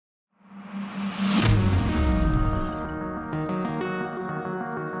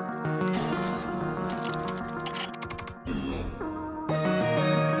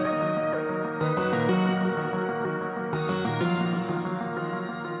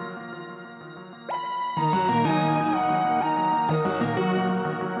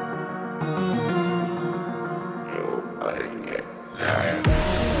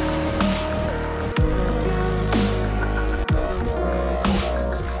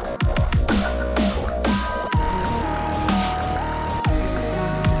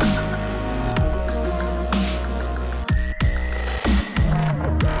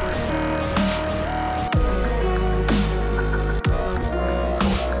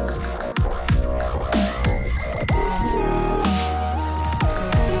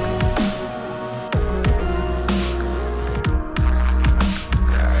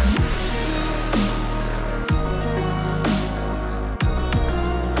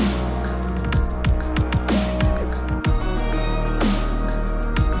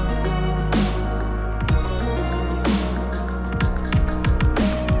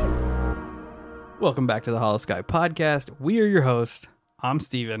Welcome back to the Hollow Sky Podcast. We are your hosts. I'm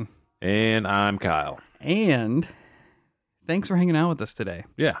Steven. And I'm Kyle. And thanks for hanging out with us today.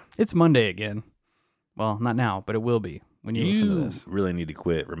 Yeah. It's Monday again. Well, not now, but it will be when you listen to this. You really need to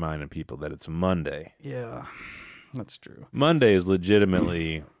quit reminding people that it's Monday. Yeah, that's true. Monday is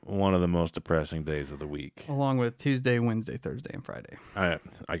legitimately one of the most depressing days of the week. Along with Tuesday, Wednesday, Thursday, and Friday.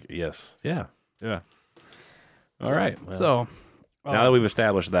 Yes. Yeah. All right. Well, now that we've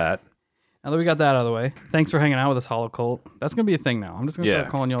established that. Now that we got that out of the way, thanks for hanging out with us, Hollow Cult. That's going to be a thing now. I'm just going to start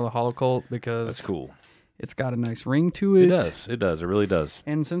calling y'all the Hollow Cult because that's cool. It's got a nice ring to it. It does. It really does.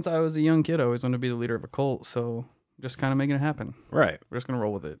 And since I was a young kid, I always wanted to be the leader of a cult, so just kind of making it happen. Right. We're just going to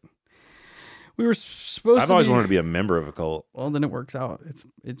roll with it. We were supposed to I've always wanted to be a member of a cult. Well, then it works out.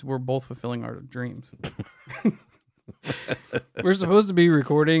 We're both fulfilling our dreams. We're supposed to be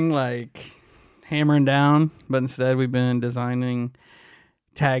recording, like, hammering down, but instead we've been designing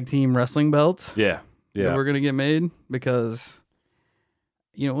tag team wrestling belts. Yeah. That we're going to get made because,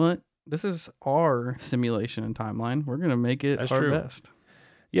 you know what? This is our simulation and timeline. We're going to make it our best.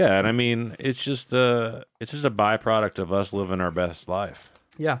 Yeah, and I mean, it's just a byproduct of us living our best life.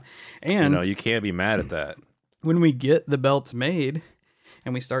 Yeah. And you can't be mad at that. When we get the belts made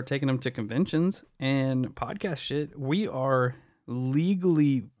and we start taking them to conventions and podcast shit, we are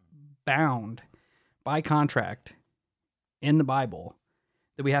legally bound by contract in the Bible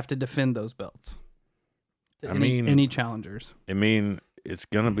that we have to defend those belts to any challengers. I mean, it's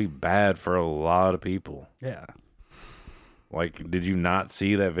going to be bad for a lot of people. Yeah. Like, did you not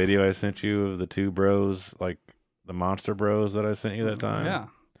see that video I sent you of the two bros, like the Monster Bros that I sent you that time? Yeah.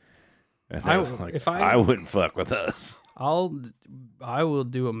 And I wouldn't fuck with us. I will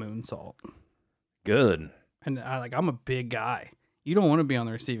do a moonsault. Good. And I'm a big guy. You don't want to be on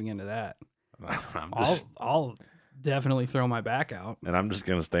the receiving end of that. I'll definitely throw my back out. And I'm just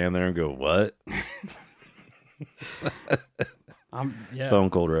gonna stand there and go, "What?" Stone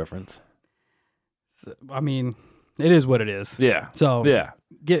Cold reference. So, I mean, it is what it is. Yeah. So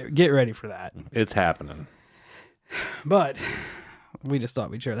get ready for that. It's happening. But we just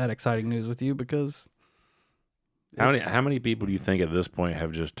thought we'd share that exciting news with you because how many people do you think at this point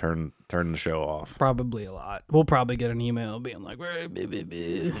have just turned the show off? Probably a lot. We'll probably get an email being like,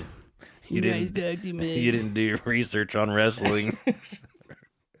 You didn't do your research on wrestling.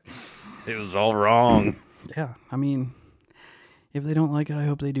 It was all wrong. Yeah, I mean, if they don't like it, I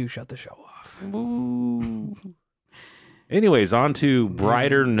hope they do shut the show off. Ooh. Anyways, on to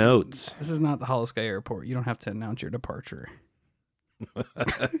brighter notes. This is not the Hollow Sky Airport. You don't have to announce your departure.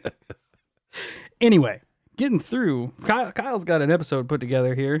 Anyway, getting through. Kyle's got an episode put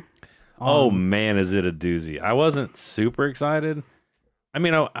together here. Oh man, is it a doozy? I wasn't super excited. I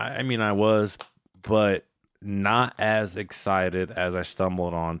mean, I was, but not as excited as I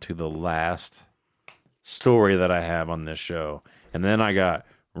stumbled on to the last story that I have on this show. And then I got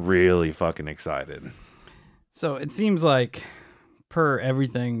really fucking excited. So it seems like, per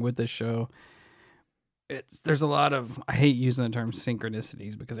everything with this show, there's a lot of, I hate using the term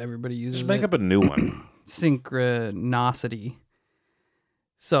synchronicities because everybody uses it. Just make up a new one. Synchronicity.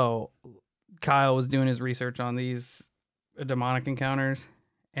 So Kyle was doing his research on these demonic encounters,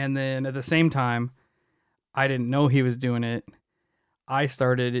 and then at the same time, I didn't know he was doing it. I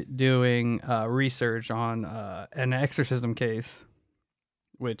started doing research on an exorcism case,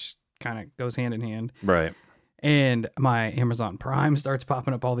 which kind of goes hand in hand. Right. And my Amazon Prime starts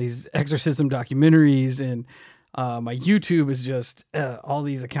popping up all these exorcism documentaries, and my YouTube is just all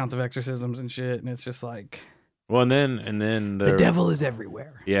these accounts of exorcisms and shit, and it's just like, well, and then the devil is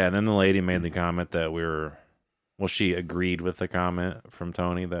everywhere. Yeah, and then the lady made the comment that she agreed with the comment from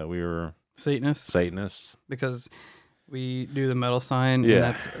Tony that we were Satanists because we do the metal sign. Yeah,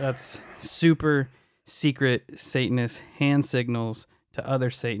 and that's super secret Satanist hand signals to other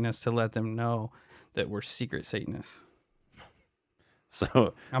Satanists to let them know that we're secret Satanists.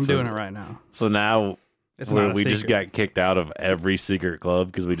 So I'm doing it right now. So now we just secret. got kicked out of every secret club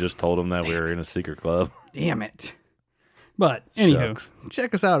because we just told them that we were in a secret club. Damn it. But anywho,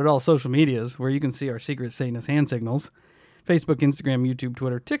 check us out at all social medias where you can see our secret Satanist hand signals. Facebook, Instagram, YouTube,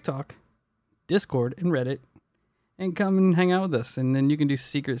 Twitter, TikTok, Discord, and Reddit. And come and hang out with us. And then you can do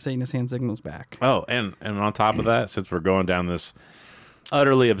secret Satanist hand signals back. Oh, and on top of that, since we're going down this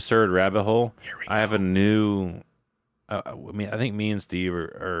utterly absurd rabbit hole, I have a new... I think me and Steve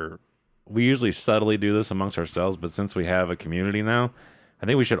we usually subtly do this amongst ourselves, but since we have a community now, I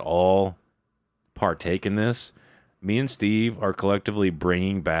think we should all partake in this. Me and Steve are collectively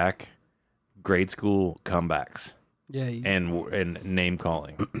bringing back grade school comebacks. Yeah. And name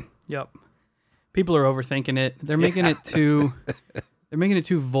calling. Yep. People are overthinking it. They're making it too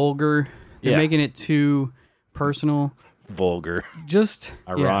vulgar. You're Yeah. making it too personal. Vulgar, Just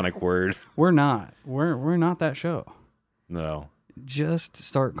ironic word. We're not. We're not that show. No, Just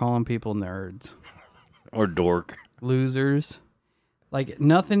start calling people nerds, or dork. losers. Like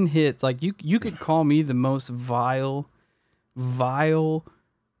nothing hits. Like you could call me the most vile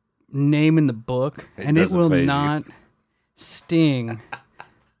name in the book, and it doesn't will faze you. not sting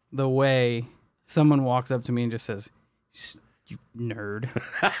the way someone walks up to me and just says, "You nerd,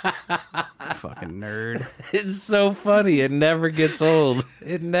 fucking nerd." It's so funny. It never gets old.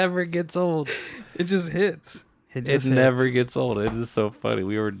 It never gets old. It just hits. It never gets old. It is so funny.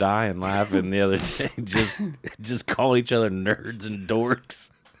 We were dying laughing the other day, just calling each other nerds and dorks.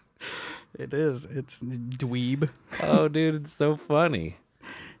 It is. It's dweeb. Oh, dude, it's so funny.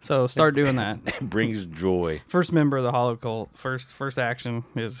 So start doing that. It brings joy. First member of the Hollow Cult. First action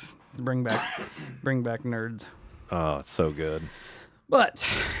is bring back nerds. Oh, it's so good. But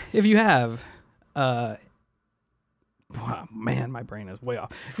if you have, wow, man, my brain is way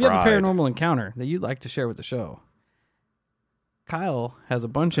off. If you have a Fried. paranormal encounter that you'd like to share with the show, Kyle has a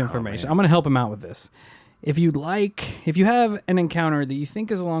bunch of information. man. I'm going to help him out with this. If you have an encounter that you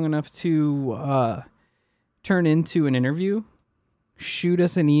think is long enough to turn into an interview, shoot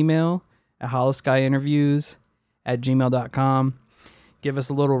us an email at hollowskyinterviews@gmail.com. Give us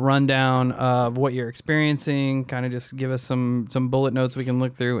a little rundown of what you're experiencing. Kind of just give us some bullet notes we can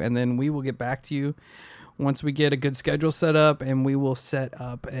look through, and then we will get back to you once we get a good schedule set up, and we will set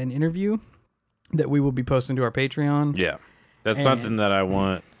up an interview that we will be posting to our Patreon. Yeah, that's And- something that I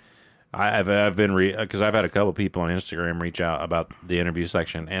want. I've been because I've had a couple people on Instagram reach out about the interview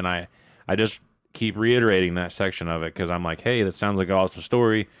section, and I just keep reiterating that section of it because I'm like, hey, that sounds like an awesome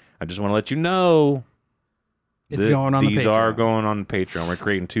story. I just want to let you know It's going on the these are Patreon. going on Patreon. We're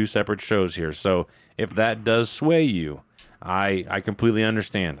creating 2 separate shows here, so if that does sway you, I completely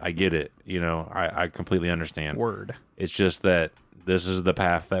understand. I get it. You know, I completely understand. Word. It's just that this is the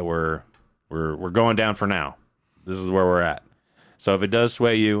path that we're going down for now. This is where we're at. So if it does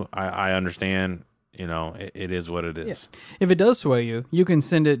sway you, I understand. You know, it is what it is. If it does sway you, you can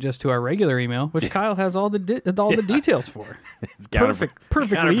send it just to our regular email, which Kyle has all the details for. It's Perfect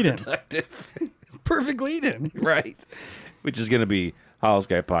lead-in. counterproductive. Perfect lead-in. Right. Which is going to be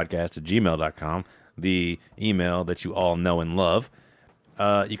hollowskypodcast@gmail.com, the email that you all know and love.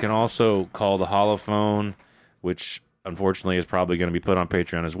 You can also call the Holophone, which unfortunately is probably going to be put on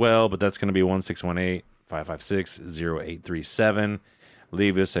Patreon as well, but that's going to be 1-618-556-0837.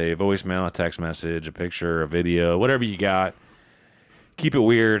 Leave us a voicemail, a text message, a picture, a video, whatever you got. Keep it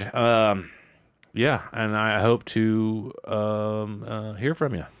weird. Yeah, and I hope to hear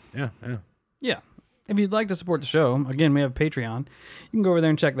from you. Yeah. Yeah. If you'd like to support the show, again, we have Patreon. You can go over there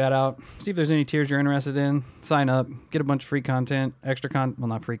and check that out. See if there's any tiers you're interested in. Sign up. Get a bunch of free content. Well,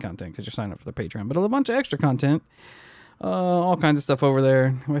 not free content because you're signing up for the Patreon, but a bunch of extra content. All kinds of stuff over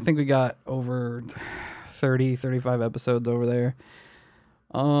there. I think we got over 30, 35 episodes over there.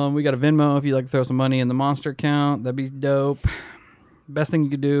 We got a Venmo if you'd like to throw some money in the monster account. That'd be dope. Best thing you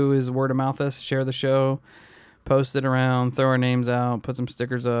could do is word of mouth us, share the show, post it around, throw our names out, put some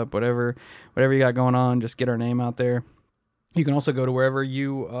stickers up, whatever you got going on, just get our name out there. You can also go to wherever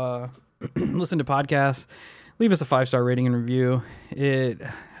you listen to podcasts, leave us a 5-star rating and review. It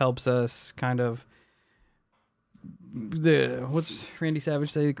helps us kind of what's Randy Savage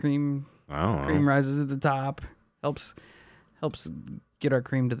say? Cream I don't know. rises at the top. Helps get our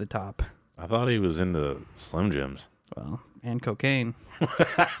cream to the top. I thought he was into Slim Jims. Well, and cocaine.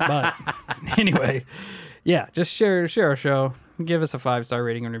 But anyway, yeah, just share our show. Give us a 5-star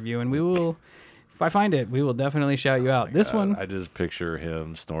rating and review, and we will, if I find it, we will definitely shout you out. This one, I just picture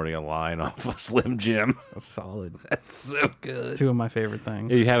him snorting a line off a Slim Jim. solid. That's so good. 2 of my favorite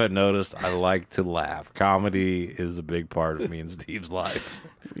things. If you haven't noticed, I like to laugh. Comedy is a big part of me and Steve's life.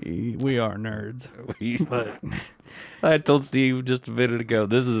 We are nerds. I told Steve just a minute ago,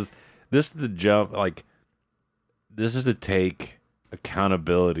 this is the jump, like, this is to take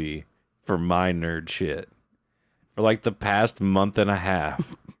accountability for my nerd shit. For like the past month and a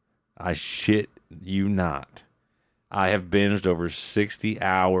half, I shit you not, I have binged over 60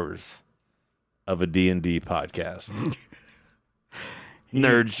 hours of a D&D podcast.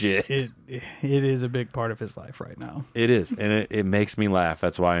 Nerd shit. It is a big part of his life right now. It is, and it makes me laugh.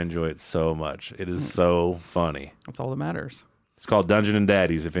 That's why I enjoy it so much. It is so funny. That's all that matters. It's called Dungeon and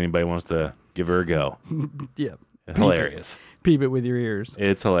Daddies if anybody wants to give her a go. Yeah. Hilarious. Peep it with your ears.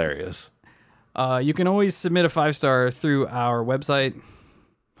 It's hilarious. You can always submit a 5-star through our website,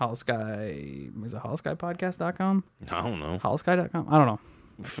 Hollowsky. Is it hollowskypodcast.com? I don't know. Hollowsky.com? I don't know.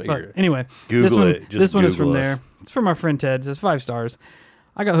 Figure But it. anyway, Google this one, it. Just this one is from Google us. there. It's from our friend Ted. It says 5 stars.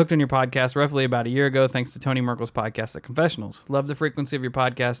 I got hooked on your podcast roughly about a year ago thanks to Tony Merkel's podcast, The Confessionals. Love the frequency of your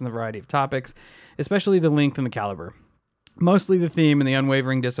podcast and the variety of topics, especially the length and the caliber. Mostly the theme and the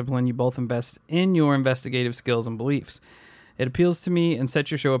unwavering discipline you both invest in your investigative skills and beliefs. It appeals to me and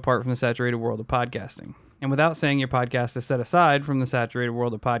sets your show apart from the saturated world of podcasting. And without saying, your podcast is set aside from the saturated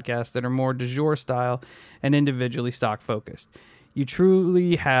world of podcasts that are more du jour style and individually stock focused. You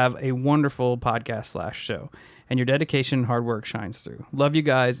truly have a wonderful podcast / show, and your dedication and hard work shines through. Love you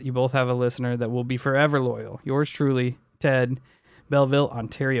guys. You both have a listener that will be forever loyal. Yours truly, Ted, Belleville,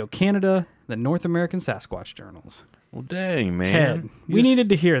 Ontario, Canada, the North American Sasquatch Journals. Well, dang, man. Ted, we needed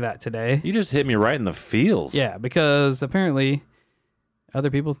to hear that today. You just hit me right in the feels. Yeah, because apparently other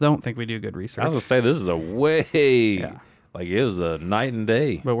people don't think we do good research. I was going to say, this is a way, like it was a night and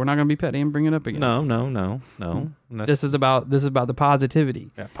day. But we're not going to be petty and bring it up again. No. This is about the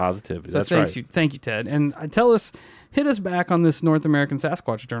positivity. Yeah, positivity. So That's right. Thank you, Ted. And hit us back on this North American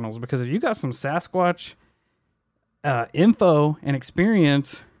Sasquatch Journals, because if you got some Sasquatch info and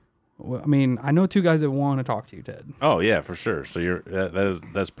experience, well, I mean, I know two guys that want to talk to you, Ted. Oh yeah, for sure. So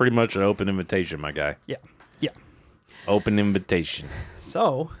that's pretty much an open invitation, my guy. Yeah. Open invitation.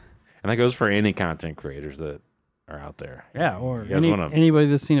 So, and that goes for any content creators that are out there. Yeah, or you guys anybody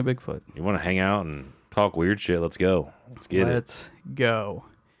that's seen a Bigfoot. You want to hang out and talk weird shit? Let's go. Let's go.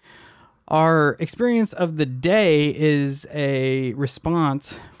 Our experience of the day is a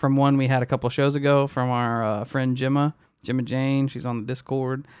response from one we had a couple shows ago from our friend Gemma Jane. She's on the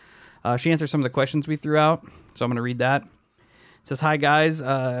Discord. She answered some of the questions we threw out, so I'm going to read that. It says, "Hi guys,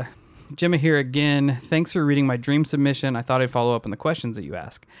 Gemma here again. Thanks for reading my dream submission. I thought I'd follow up on the questions that you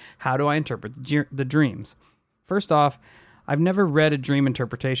ask. How do I interpret the dreams? First off, I've never read a dream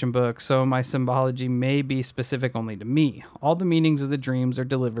interpretation book, so my symbology may be specific only to me. All the meanings of the dreams are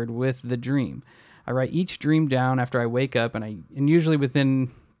delivered with the dream. I write each dream down after I wake up, and usually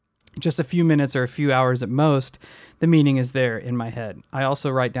within just a few minutes or a few hours at most, the meaning is there in my head. I also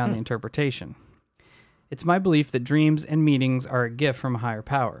write down the interpretation. It's my belief that dreams and meanings are a gift from a higher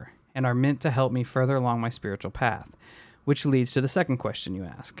power and are meant to help me further along my spiritual path, which leads to the second question you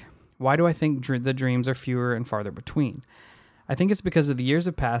ask. Why do I think the dreams are fewer and farther between? I think it's because of the years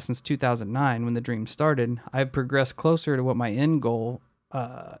have passed since 2009 when the dream started. I've progressed closer to what my end goal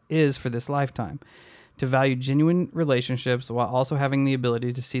is for this lifetime, to value genuine relationships while also having the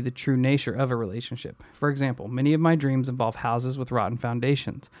ability to see the true nature of a relationship. For example, many of my dreams involve houses with rotten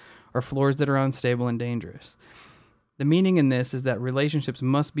foundations or floors that are unstable and dangerous. The meaning in this is that relationships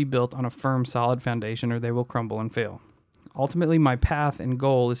must be built on a firm, solid foundation or they will crumble and fail. Ultimately, my path and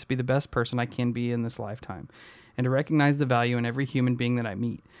goal is to be the best person I can be in this lifetime and to recognize the value in every human being that I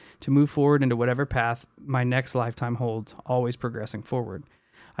meet, to move forward into whatever path my next lifetime holds, always progressing forward.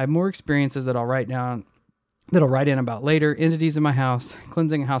 I have more experiences that I'll write in about later, entities in my house,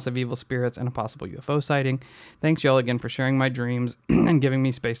 cleansing a house of evil spirits, and a possible UFO sighting. Thanks y'all again for sharing my dreams and giving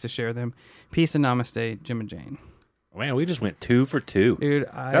me space to share them. Peace and namaste, Jim and Jane." Man, we just went 2 for 2. Dude,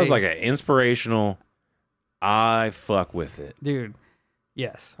 that was like an inspirational, I fuck with it. Dude,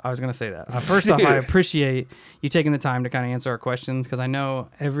 yes, I was going to say that. First off, I appreciate you taking the time to kind of answer our questions, because I know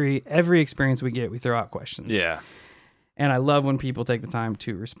every experience we get, we throw out questions. Yeah. And I love when people take the time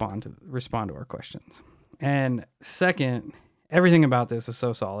to respond to our questions. And second, everything about this is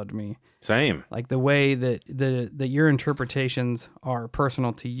so solid to me. Same. Like the way that your interpretations are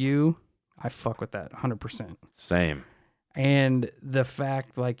personal to you, I fuck with that 100%. Same. And the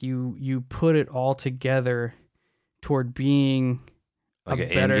fact like you put it all together toward being like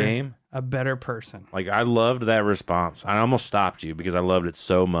a better person. Like I loved that response. I almost stopped you because I loved it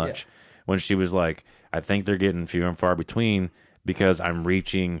so much when she was like, "I think they're getting few and far between because I'm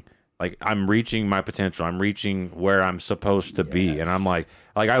reaching my potential. I'm reaching where I'm supposed to be." And I'm like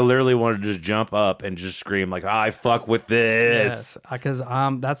I literally wanted to just jump up and just scream like, "I fuck with this." Yes, because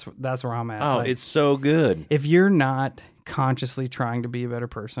that's where I'm at. Oh, like, it's so good. If you're not consciously trying to be a better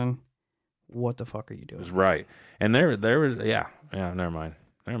person, what the fuck are you doing? That's right. And there was never mind.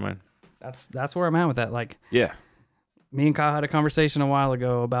 That's where I'm at with that. Like, yeah, me and Kyle had a conversation a while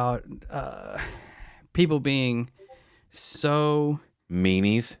ago about people being so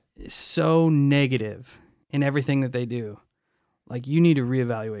meanies, so negative in everything that they do. Like, you need to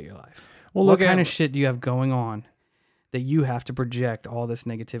reevaluate your life. Well, what kind of shit do you have going on that you have to project all this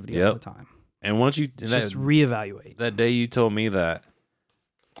negativity all the time? And once you just reevaluate. That day you told me that,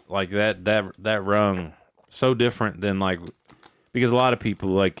 like that rung so different than like, because a lot of people,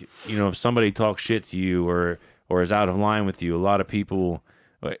 like, you know, if somebody talks shit to you or is out of line with you, a lot of people,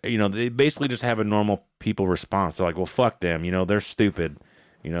 you know, they basically just have a normal people response. They're like, "Well, fuck them, you know, they're stupid,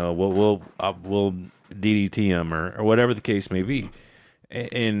 you know, we'll DDT them or whatever the case may be."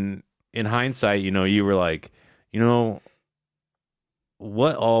 in hindsight, you were like,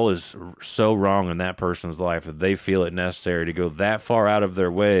 what all is so wrong in that person's life that they feel it necessary to go that far out of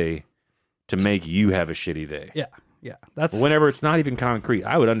their way to make you have a shitty day? Yeah. Yeah. That's Whenever it's not even concrete,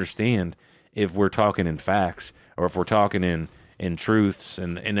 I would understand if we're talking in facts or if we're talking in truths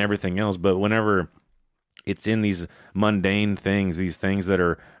and everything else. But whenever it's in these mundane things, these things that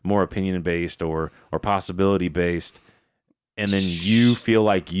are more opinion based or possibility based, and then you feel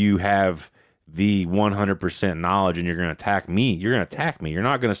like you have the 100% knowledge and you're going to attack me. You're going to attack me. You're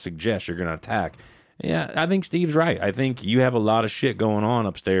not going to suggest. You're going to attack. Yeah, I think Steve's right. I think you have a lot of shit going on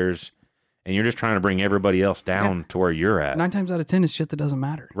upstairs, and you're just trying to bring everybody else down to where you're at. 9 times out of 10 is shit that doesn't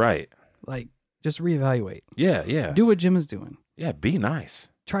matter. Right. Like, just reevaluate. Yeah, yeah. Do what Jim is doing. Yeah, be nice.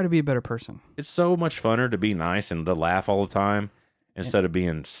 Try to be a better person. It's so much funner to be nice and to laugh all the time instead of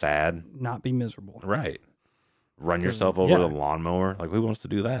being sad. Not be miserable. Right. Run yourself over with a lawnmower. Like, who wants to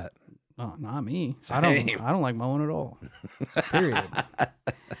do that? Oh, not me. Same. I don't like mowing at all. Period.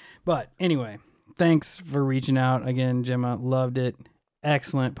 But anyway, thanks for reaching out again, Gemma. Loved it.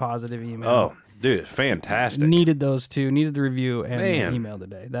 Excellent positive email. Oh, dude, fantastic. Needed those two. Needed the review and the email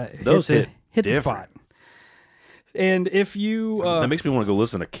today. Those hit the spot. And if you that makes me want to go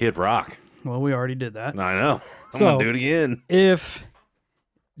listen to Kid Rock. Well, we already did that. I know. I'm gonna do it again. If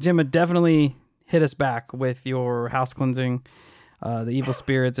Gemma, definitely hit us back with your house cleansing. The evil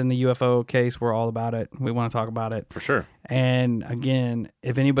spirits and the UFO case, we're all about it. We want to talk about it. For sure. And again,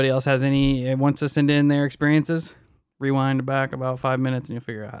 if anybody else has wants to send in their experiences, rewind back about 5 minutes and you'll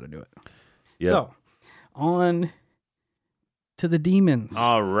figure out how to do it. Yep. So, on to the demons.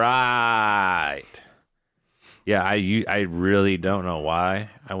 All right. Yeah, I really don't know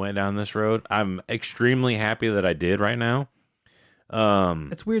why I went down this road. I'm extremely happy that I did right now.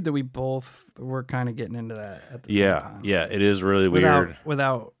 It's weird that we both were kind of getting into that at the same time. Yeah, it is really weird.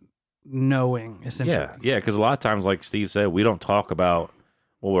 Without knowing, essentially. Yeah, because a lot of times, like Steve said, we don't talk about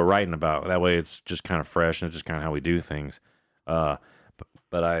what we're writing about. That way it's just kind of fresh and it's just kind of how we do things. But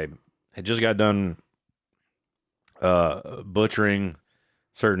I had just got done butchering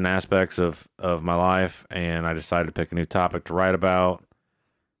certain aspects of my life, and I decided to pick a new topic to write about.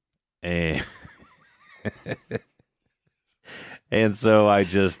 And and so I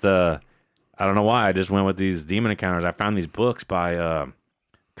just I don't know why I just went with these demon encounters. I found these books by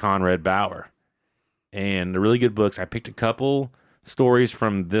Conrad Bauer, and they're really good books. I picked a couple stories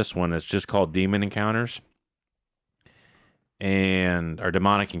from this one. It's just called Demon Encounters or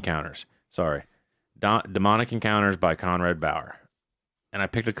Demonic Encounters. Sorry, Demonic Encounters by Conrad Bauer. And I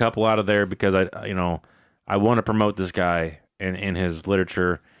picked a couple out of there because I want to promote this guy and his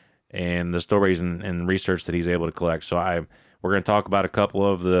literature and the stories and research that he's able to collect. So we're going to talk about a couple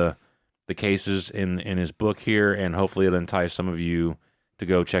of the cases in his book here, and hopefully it'll entice some of you to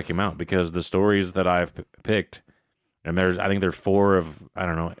go check him out, because the stories that I've picked, and I think there's 4 of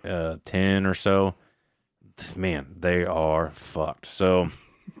 10 or so. Man, they are fucked. So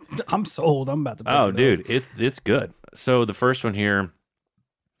I'm sold. I'm about to. Oh, dude, it's good. So the first one here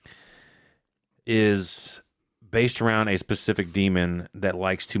is based around a specific demon that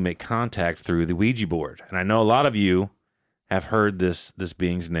likes to make contact through the Ouija board. And I know a lot of you have heard this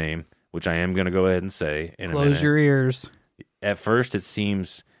being's name, which I am going to go ahead and say in a minute. Close your ears. At first, it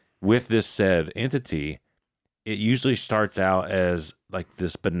seems with this said entity, it usually starts out as like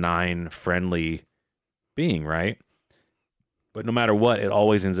this benign, friendly being, right? But no matter what, it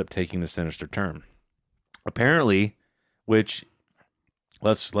always ends up taking the sinister turn. Apparently, which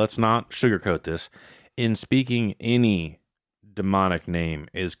let's not sugarcoat this, in speaking, any demonic name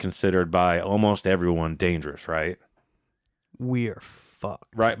is considered by almost everyone dangerous, right? We're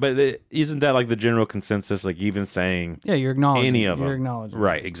fucked. Right, but isn't that like the general consensus? Like even saying you're acknowledging any of them. You're acknowledging.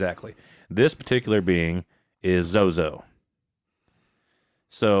 Right, exactly. This particular being is Zozo.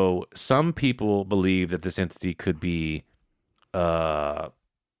 So some people believe that this entity could be Pazuzu.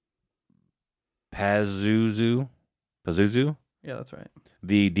 Yeah, that's right.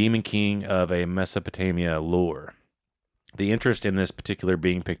 The demon king of a Mesopotamia lore. The interest in this particular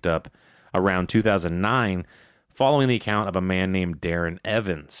being picked up around 2009 following the account of a man named Darren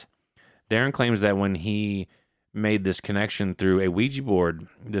Evans. Darren claims that when he made this connection through a Ouija board,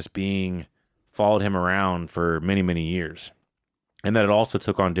 this being followed him around for many, many years, and that it also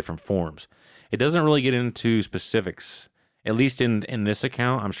took on different forms. It doesn't really get into specifics, at least in this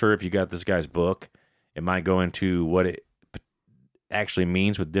account. I'm sure if you got this guy's book, it might go into what it actually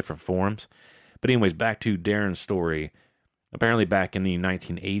means with different forms. But anyways, back to Darren's story. Apparently back in the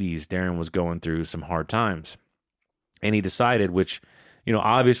 1980s, Darren was going through some hard times. And he decided, which,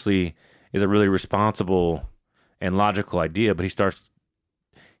 obviously is a really responsible and logical idea, but he starts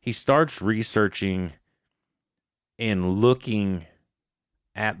he starts researching and looking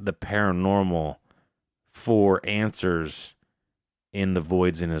at the paranormal for answers in the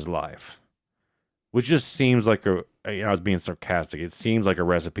voids in his life, which just seems like I was being sarcastic. It seems like a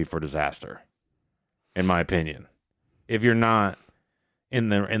recipe for disaster, in my opinion. If you're not in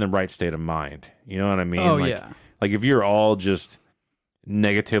the right state of mind, you know what I mean? Oh, like, yeah. Like if you're all just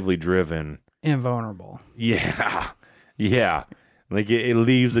negatively driven, Invulnerable. yeah, yeah. Like it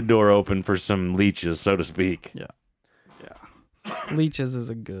leaves the door open for some leeches, so to speak. Yeah. Leeches is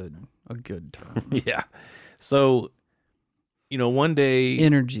a good term. Yeah. So, one day,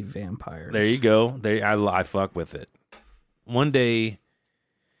 Energy vampires. there you go. I fuck with it. One day,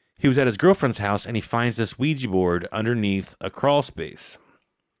 he was at his girlfriend's house and he finds this Ouija board underneath a crawl space.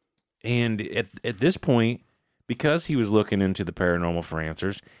 And at this point, because he was looking into the paranormal for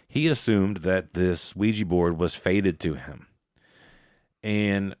answers, he assumed that this Ouija board was fated to him.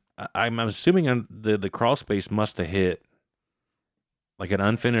 And I'm assuming the crawl space must have hit like an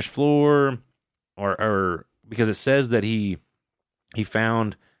unfinished floor, or because it says that he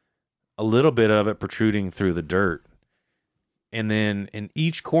found a little bit of it protruding through the dirt. And then in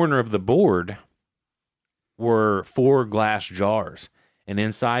each corner of the board were 4 glass jars. And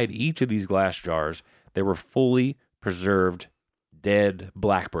inside each of these glass jars, there were fully preserved dead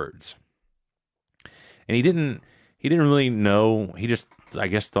blackbirds. And he didn't really know. He just, I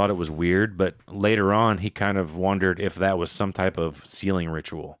guess, thought it was weird. But later on, he kind of wondered if that was some type of sealing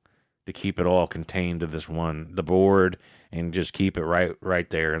ritual to keep it all contained to the board, and just keep it right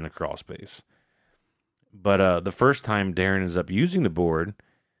there in the crawl space. But the first time Darren ends up using the board,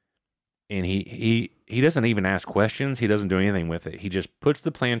 and he doesn't even ask questions. He doesn't do anything with it. He just puts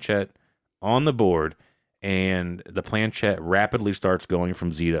the planchette on the board, and the planchette rapidly starts going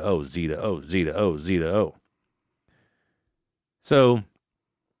from Z to O, Z to O, Z to O, Z to O. So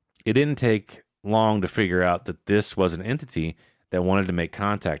it didn't take long to figure out that this was an entity that wanted to make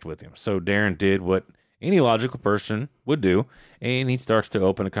contact with him. So Darren did what any logical person would do, and he starts to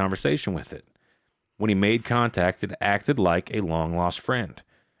open a conversation with it. When he made contact, it acted like a long-lost friend.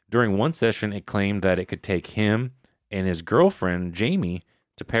 During one session, it claimed that it could take him and his girlfriend, Jamie,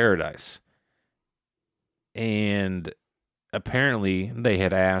 to paradise. And apparently they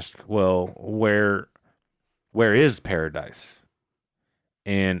had asked, well, where is paradise?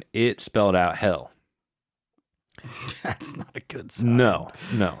 And it spelled out hell. That's not a good sign. No.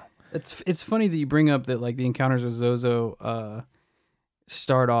 It's funny that you bring up that, like, the encounters with Zozo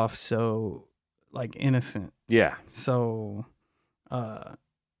start off so, like, innocent. Yeah. So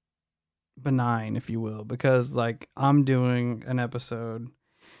benign, if you will, because, like, I'm doing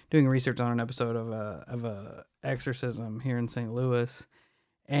research on an episode of a exorcism here in St. Louis,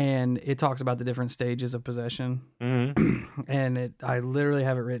 and it talks about the different stages of possession. Mm-hmm. And I literally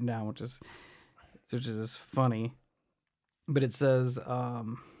have it written down, which is funny. But it says,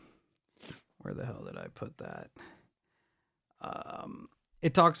 where the hell did I put that?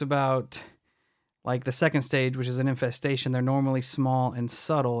 It talks about, like, the second stage, which is an infestation. They're normally small and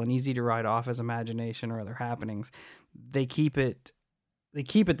subtle and easy to write off as imagination or other happenings. They keep it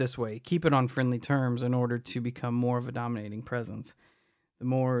this way, keep it on friendly terms in order to become more of a dominating presence. The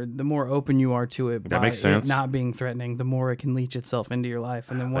more open you are to it, that makes sense. It not being threatening, the more it can leach itself into your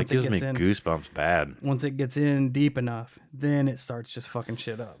life. And then once that it gives gets me goosebumps bad. Once it gets in deep enough, then it starts just fucking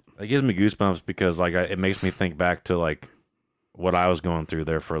shit up. It gives me goosebumps because, like, it makes me think back to, like, what I was going through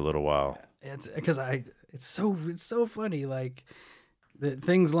there for a little while. It's because it's so funny, like, that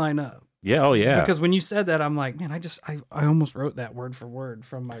things line up. Yeah, oh yeah. Because when you said that, I'm like, man, I almost wrote that word for word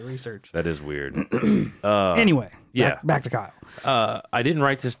from my research. That is weird. Anyway, yeah. Back to Kyle. I didn't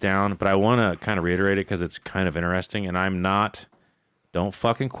write this down, but I want to kind of reiterate it because it's kind of interesting, and don't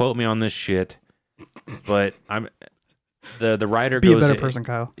fucking quote me on this shit, but the writer Be goes a better person,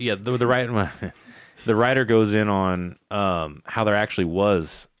 Kyle. Yeah, the writer goes in on how there actually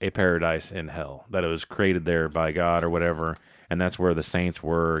was a paradise in hell, that it was created there by God or whatever, and that's where the saints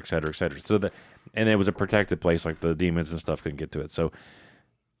were, et cetera, et cetera. And it was a protected place, like the demons and stuff couldn't get to it. So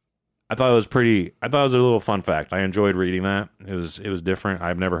I thought it was a little fun fact. I enjoyed reading that. It was different.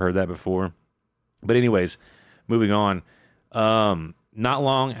 I've never heard that before. But anyways, moving on. Not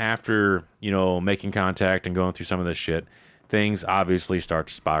long after, making contact and going through some of this shit, things obviously start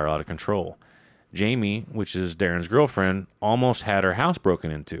to spiral out of control. Jamie, which is Darren's girlfriend, almost had her house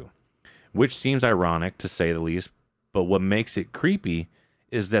broken into, which seems ironic to say the least. But what makes it creepy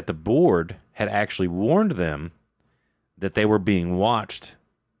is that the board had actually warned them that they were being watched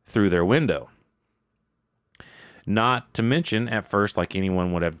through their window. Not to mention, at first, like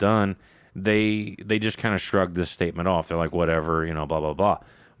anyone would have done, they just kind of shrugged this statement off. They're like, whatever, blah, blah, blah.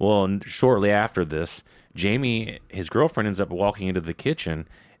 Well, shortly after this, Jamie, his girlfriend, ends up walking into the kitchen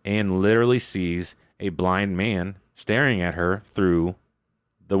and literally sees a blind man staring at her through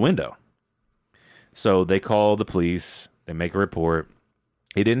the window. So they call the police. They make a report.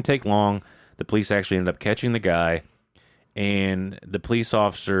 It didn't take long. The police actually ended up catching the guy, and the police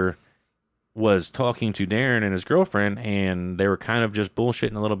officer was talking to Darren and his girlfriend, and they were kind of just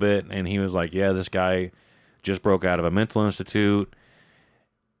bullshitting a little bit, and he was like, yeah, this guy just broke out of a mental institute,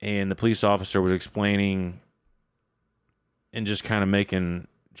 and the police officer was explaining and just kind of making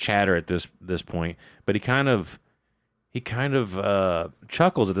chatter at this point, but he kind of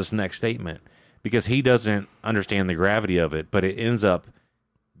chuckles at this next statement because he doesn't understand the gravity of it, but it ends up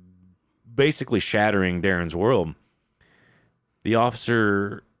basically shattering Darren's world. The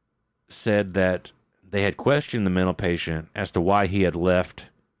officer said that they had questioned the mental patient as to why he had left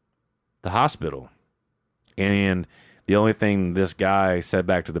the hospital. And the only thing this guy said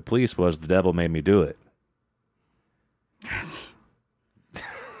back to the police was, the devil made me do it.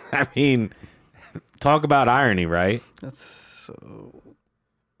 I mean, talk about irony, right? That's so...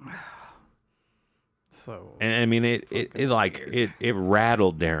 And I mean, it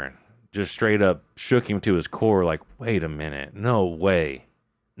rattled Darren. Just straight up shook him to his core like, wait a minute, no way.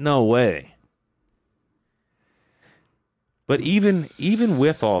 No way. But even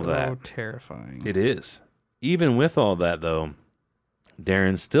with all that, so terrifying. it is. Even with all that, though,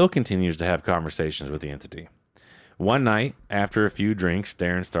 Darren still continues to have conversations with the entity. One night, after a few drinks,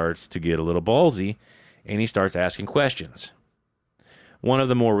 Darren starts to get a little ballsy, and he starts asking questions. One of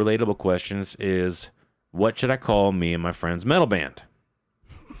the more relatable questions is, what should I call me and my friend's metal band?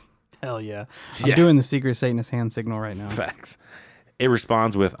 Hell yeah. I'm doing the Secret Satanist hand signal right now. Facts. It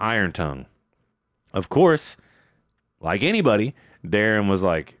responds with Iron Tongue. Of course, like anybody, Darren was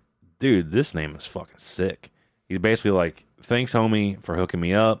like, dude, this name is fucking sick. He's basically like, thanks, homie, for hooking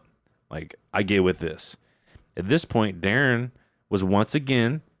me up. Like, I get with this. At this point, Darren was once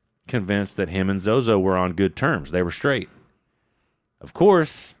again convinced that him and Zozo were on good terms. They were straight. Of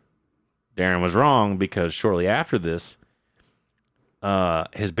course, Darren was wrong because shortly after this,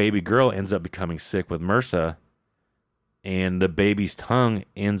 his baby girl ends up becoming sick with MRSA, and the baby's tongue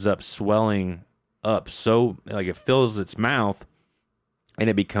ends up swelling up so like it fills its mouth and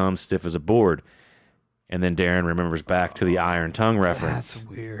it becomes stiff as a board. And then Darren remembers back to the Iron Tongue reference. That's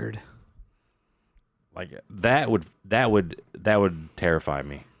weird. Like that would terrify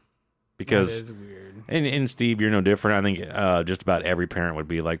me. Because that is weird. And Steve, you're no different. I think just about every parent would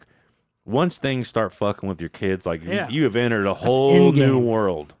be like, once things start fucking with your kids, like you have entered a whole new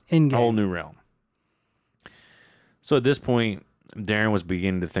world, a whole new realm. So at this point, Darren was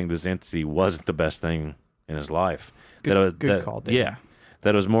beginning to think this entity wasn't the best thing in his life. Good call, Darren. Yeah, that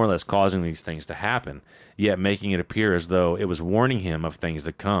it was more or less causing these things to happen, yet making it appear as though it was warning him of things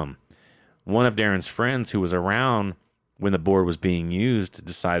to come. One of Darren's friends who was around when the board was being used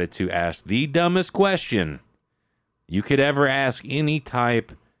decided to ask the dumbest question you could ever ask any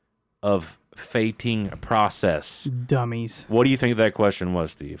type of fating process. Dummies. What do you think that question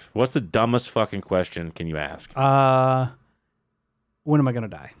was, Steve? What's the dumbest fucking question can you ask? When am I gonna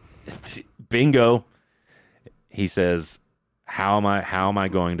die? Bingo. He says, how am I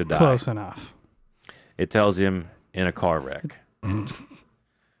going to die? Close enough. It tells him in a car wreck.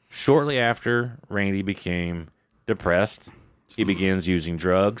 Shortly after, Randy became depressed. He begins using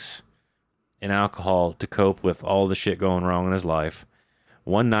drugs and alcohol to cope with all the shit going wrong in his life.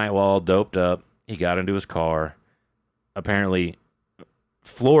 One night while all doped up, he got into his car, apparently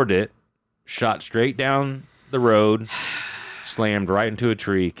floored it, shot straight down the road, slammed right into a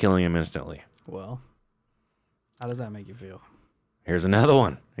tree, killing him instantly. Well, how does that make you feel? Here's another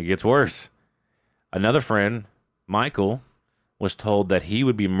one. It gets worse. Another friend, Michael, was told that he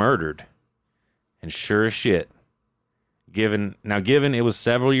would be murdered. And sure as shit, given it was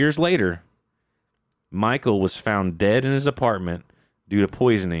several years later, Michael was found dead in his apartment due to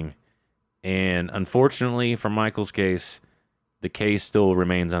poisoning. And unfortunately for Michael's case, the case still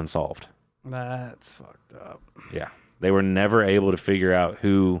remains unsolved. That's fucked up. Yeah. They were never able to figure out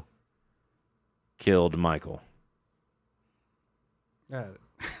who killed Michael.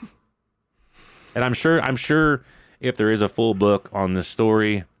 And I'm sure if there is a full book on this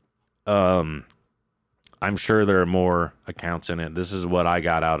story, I'm sure there are more accounts in it. This is what I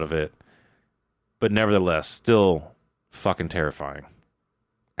got out of it. But nevertheless, still fucking terrifying.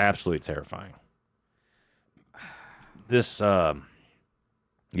 Absolutely terrifying. This, you have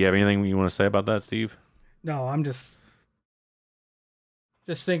anything you want to say about that, Steve? No, I'm just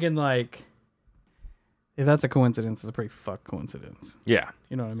thinking, like, if that's a coincidence, it's a pretty fucked coincidence. Yeah.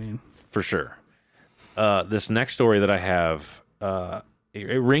 You know what I mean? For sure. This next story that I have,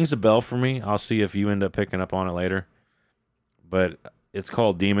 it rings a bell for me. I'll see if you end up picking up on it later. But it's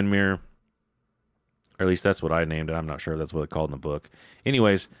called Demon Mirror. Or at least that's what I named it. I'm not sure if that's what it's called in the book.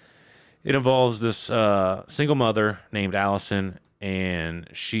 Anyways, it involves this single mother named Allison, and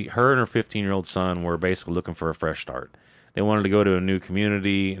her and her 15-year-old son were basically looking for a fresh start. They wanted to go to a new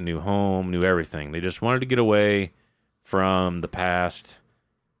community, a new home, new everything. They just wanted to get away from the past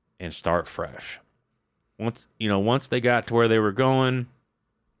and start fresh. Once they got to where they were going,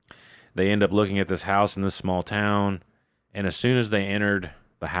 they end up looking at this house in this small town, and as soon as they entered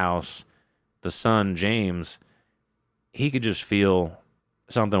the house, the son, James, he could just feel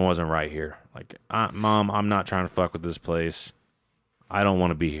something wasn't right here. Like, Mom, I'm not trying to fuck with this place. I don't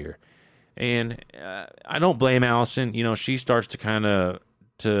want to be here. And I don't blame Allison. She starts to kind of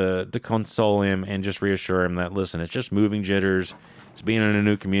to console him and just reassure him that, listen, it's just moving jitters. It's being in a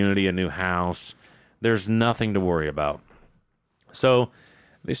new community, a new house. There's nothing to worry about. So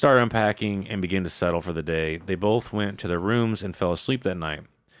they started unpacking and began to settle for the day. They both went to their rooms and fell asleep that night.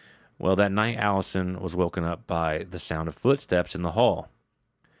 Well, that night, Allison was woken up by the sound of footsteps in the hall,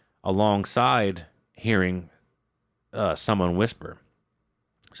 alongside hearing someone whisper.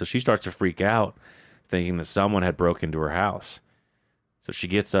 So she starts to freak out, thinking that someone had broken into her house. So she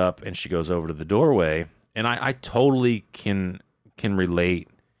gets up and she goes over to the doorway, and I totally can relate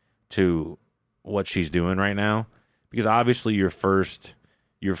to what she's doing right now, because obviously your first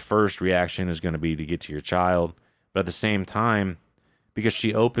reaction is going to be to get to your child, but at the same time, because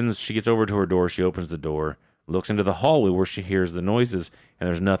she gets over to her door, she opens the door, looks into the hallway where she hears the noises, and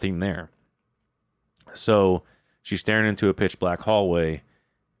there's nothing there. So she's staring into a pitch black hallway,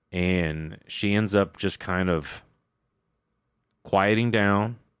 and she ends up just kind of quieting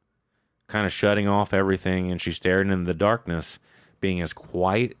down, kind of shutting off everything, and she's staring into the darkness, being as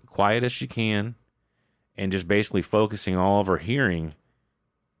quiet as she can, and just basically focusing all of her hearing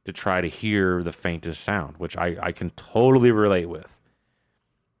to try to hear the faintest sound, which I can totally relate with.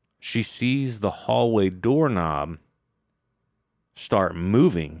 She sees the hallway doorknob start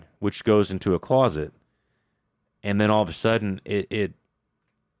moving, which goes into a closet, and then all of a sudden it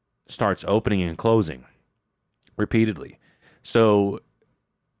starts opening and closing repeatedly. So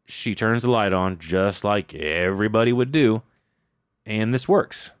she turns the light on just like everybody would do, and this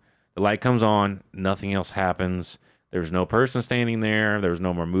works. The light comes on, nothing else happens. There's no person standing there. There's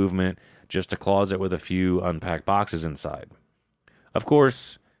no more movement, just a closet with a few unpacked boxes inside. Of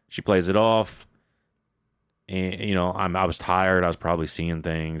course, she plays it off. And, I was tired. I was probably seeing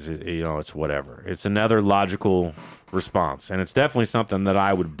things. It's whatever. It's another logical response, and it's definitely something that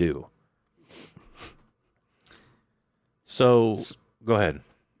I would do. So, go ahead.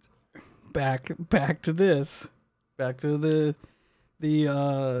 Back to this. Back to the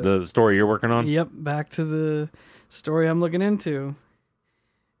story you're working on? Yep, back to the story I'm looking into.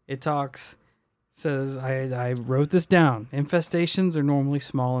 It says, I wrote this down. Infestations are normally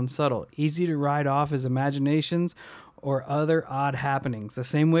small and subtle, easy to write off as imaginations or other odd happenings, the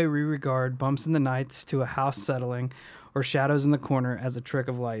same way we regard bumps in the nights to a house settling or shadows in the corner as a trick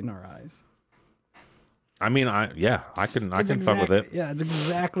of light in our eyes. I mean, I can fuck with it. Yeah, it's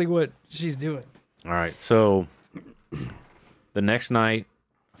exactly what she's doing. All right, so the next night,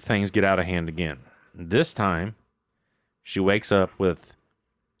 things get out of hand again. This time, she wakes up with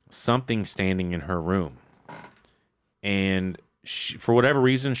something standing in her room. And for whatever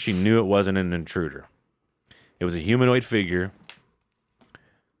reason, she knew it wasn't an intruder. It was a humanoid figure,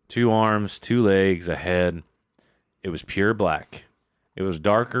 2 arms, 2 legs, a head. It was pure black. It was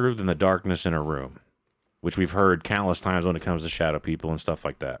darker than the darkness in her room, which we've heard countless times when it comes to shadow people and stuff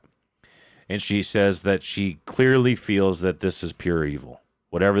like that. And she says that she clearly feels that this is pure evil.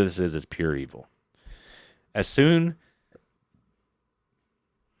 Whatever this is, it's pure evil. As soon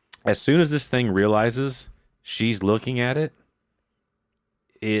as this thing realizes she's looking at it,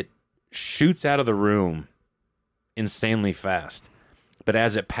 it shoots out of the room insanely fast. But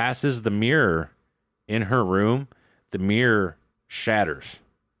as it passes the mirror in her room, the mirror shatters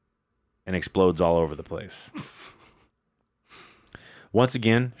and explodes all over the place. Once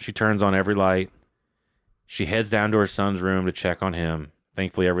again, she turns on every light. She heads down to her son's room to check on him.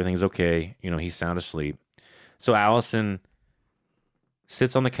 Thankfully, everything's okay. He's sound asleep. So Allison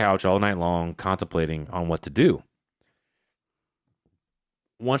sits on the couch all night long, contemplating on what to do.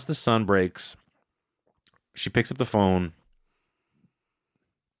 Once the sun breaks, she picks up the phone,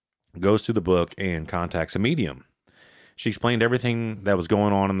 goes through the book, and contacts a medium. She explained everything that was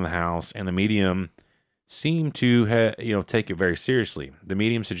going on in the house, and the medium seemed to take it very seriously. The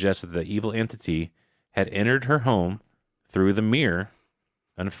medium suggested that the evil entity had entered her home through the mirror.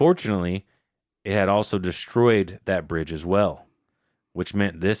 Unfortunately, it had also destroyed that bridge as well. which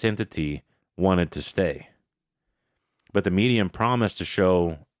meant this entity wanted to stay. But the medium promised to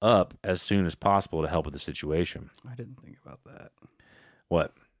show up as soon as possible to help with the situation. I didn't think about that.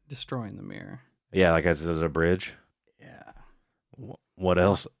 What? Destroying the mirror. Yeah, like as a bridge. Yeah. What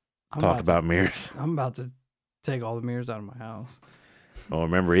else? Talked about mirrors. I'm about to take all the mirrors out of my house. Well,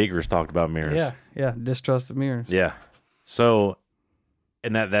 remember Egress talked about mirrors. Yeah. Distrust of mirrors. Yeah. So,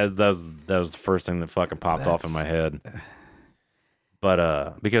 and that was the first thing that fucking popped off in my head.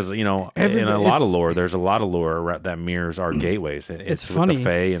 But because in a lot of lore, there's a lot of lore that mirrors are gateways. It's funny with the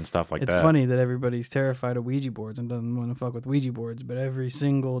Fae and stuff like that. It's funny that everybody's terrified of Ouija boards and doesn't want to fuck with Ouija boards, but every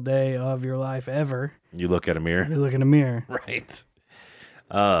single day of your life ever, you look at a mirror. You look in a mirror, right?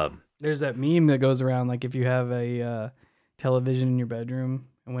 There's that meme that goes around, like if you have a television in your bedroom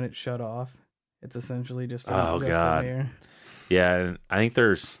and when it's shut off, it's essentially just a mirror. Yeah, and I think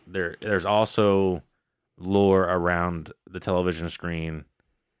there's also lore around the television screen,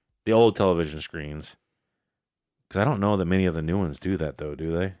 the old television screens, because I don't know that many of the new ones do that though.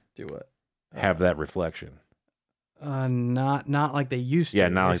 Do they? Do what? Have that reflection? Not like they used to. Yeah,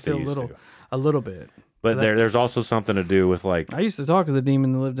 not like they used to. A little bit. But there's also something to do with like. I used to talk to the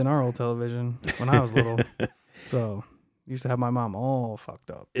demon that lived in our old television when I was little, so. Used to have my mom all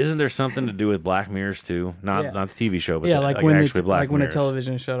fucked up. Isn't there something to do with Black Mirrors too? Not the TV show, but like when actually Black Mirrors. When a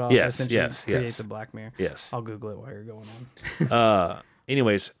television shut off, yes, creates a Black Mirror. Yes. I'll Google it while you're going on.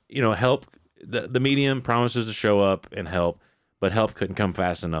 Anyways, help. The medium promises to show up and help, but help couldn't come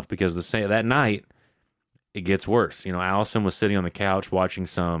fast enough because that night it gets worse. Allison was sitting on the couch watching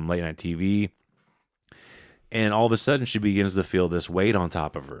some late night TV, and all of a sudden she begins to feel this weight on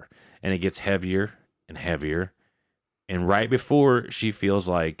top of her, and it gets heavier and heavier. And right before she feels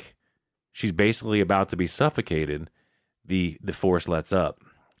like she's basically about to be suffocated, the force lets up.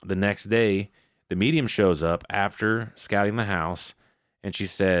 The next day, the medium shows up after scouting the house, and she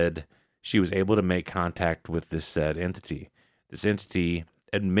said she was able to make contact with this said entity. This entity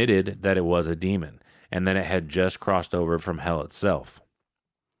admitted that it was a demon and that it had just crossed over from hell itself.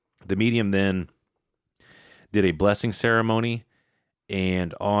 The medium then did a blessing ceremony,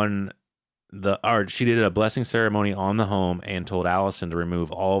 and she did a blessing ceremony on the home and told Allison to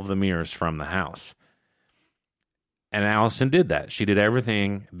remove all of the mirrors from the house. And Allison did that. She did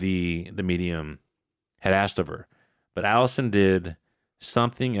everything the medium had asked of her. But Allison did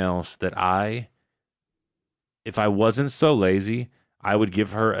something else that if I wasn't so lazy, I would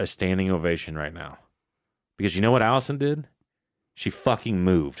give her a standing ovation right now. Because you know what Allison did? She fucking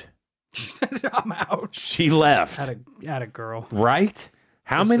moved. She said, I'm out. She left. Had a girl. Right?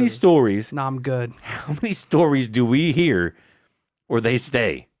 How many stories? No, I'm good. How many stories do we hear where they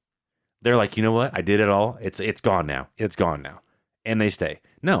stay? They're like, you know what? I did it all. It's gone now. It's gone now. And they stay.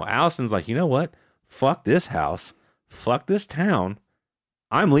 No, Allison's like, you know what? Fuck this house. Fuck this town.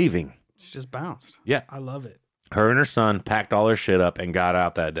 I'm leaving. She just bounced. Yeah. I love it. Her and her son packed all their shit up and got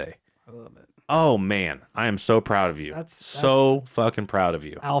out that day. I love it. Oh, man. I am so proud of you. That's so fucking proud of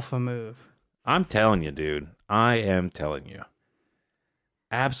you. Alpha move. I'm telling you, dude. I am telling you.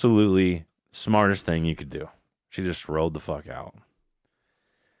 Absolutely smartest thing you could do. She just rolled the fuck out.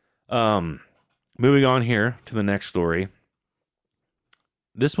 Moving on here to the next story.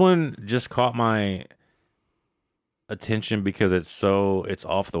 This one just caught my attention because it's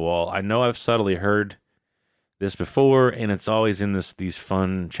off the wall. I know I've subtly heard this before, and it's always in these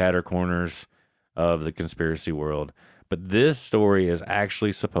fun chatter corners of the conspiracy world. But this story is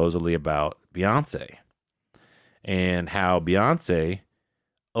actually supposedly about Beyonce and how Beyonce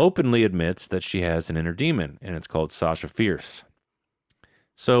openly admits that she has an inner demon, and it's called Sasha Fierce.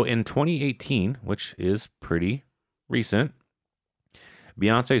 So in 2018, which is pretty recent,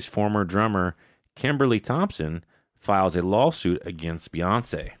 Beyonce's former drummer, Kimberly Thompson, files a lawsuit against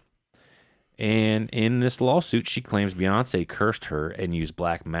Beyonce. And in this lawsuit, she claims Beyonce cursed her and used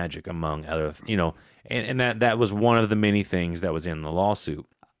black magic, among other, and that was one of the many things that was in the lawsuit.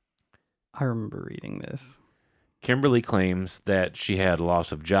 I remember reading this. Kimberly claims that she had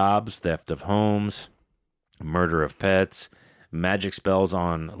loss of jobs, theft of homes, murder of pets, magic spells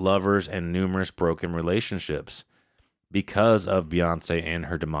on lovers, and numerous broken relationships because of Beyonce and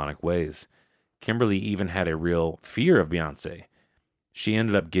her demonic ways. Kimberly even had a real fear of Beyonce. She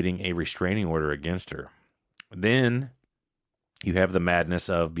ended up getting a restraining order against her. Then you have the madness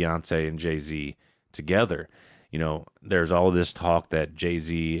of Beyonce and Jay-Z together. There's all this talk that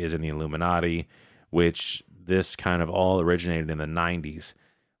Jay-Z is in the Illuminati, which this kind of all originated in the 90s,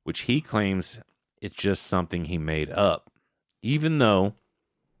 which he claims it's just something he made up. Even though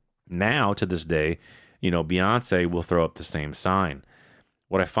now, to this day, Beyonce will throw up the same sign.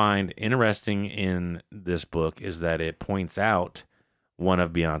 What I find interesting in this book is that it points out one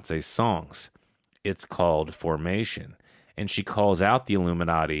of Beyonce's songs. It's called Formation. And she calls out the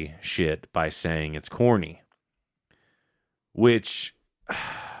Illuminati shit by saying it's corny. Which,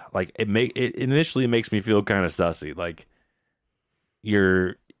 like, it initially makes me feel kind of sussy. Like,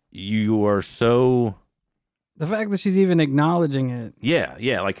 you are so... The fact that she's even acknowledging it. Yeah,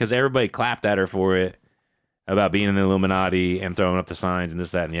 like, because everybody clapped at her for it, about being in the Illuminati and throwing up the signs and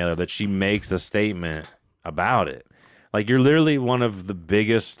this, that, and the other, that she makes a statement about it. Like, you're literally one of the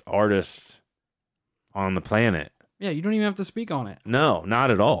biggest artists on the planet. Yeah, you don't even have to speak on it. No, not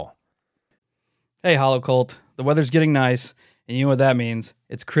at all. Hey, Hollow Cult. The weather's getting nice, and you know what that means.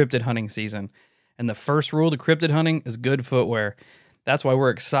 It's cryptid hunting season. And the first rule to cryptid hunting is good footwear. That's why we're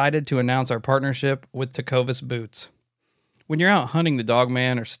excited to announce our partnership with Tecovas Boots. When you're out hunting the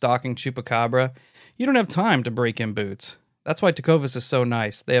Dogman or stalking Chupacabra, you don't have time to break in boots. That's why Tecovas is so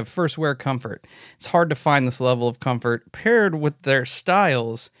nice. They have first wear comfort. It's hard to find this level of comfort paired with their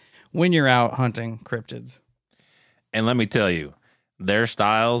styles when you're out hunting cryptids. And let me tell you, their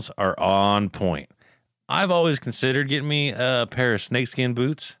styles are on point. I've always considered getting me a pair of snakeskin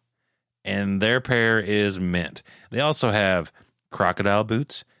boots, and their pair is mint. They also have crocodile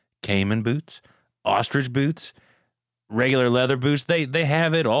boots, caiman boots, ostrich boots, regular leather boots. They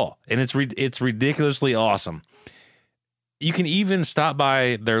have it all, and it's ridiculously awesome. You can even stop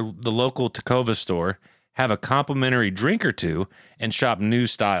by the local Tecovas store, have a complimentary drink or two, and shop new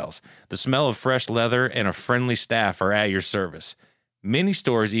styles. The smell of fresh leather and a friendly staff are at your service. Many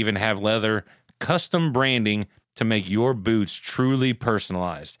stores even have leather custom branding to make your boots truly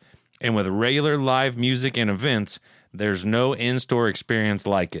personalized. And with regular live music and events, there's no in-store experience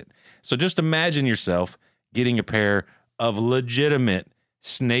like it. So just imagine yourself getting a pair of legitimate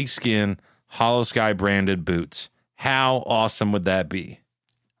snakeskin Hollow Sky branded boots. How awesome would that be?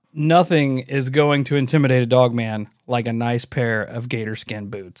 Nothing is going to intimidate a dogman like a nice pair of gator skin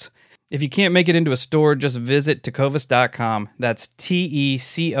boots. If you can't make it into a store, just visit tecovas.com. That's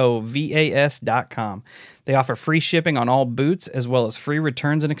TECOVAS.com. They offer free shipping on all boots as well as free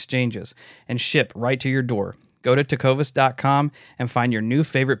returns and exchanges and ship right to your door. Go to tecovas.com and find your new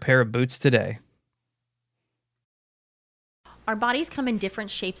favorite pair of boots today. Our bodies come in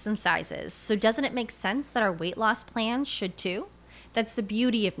different shapes and sizes, so doesn't it make sense that our weight loss plans should too? That's the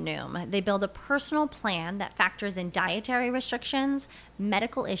beauty of Noom. They build a personal plan that factors in dietary restrictions,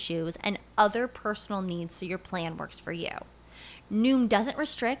 medical issues, and other personal needs so your plan works for you. Noom doesn't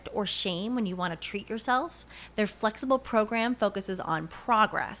restrict or shame when you want to treat yourself. Their flexible program focuses on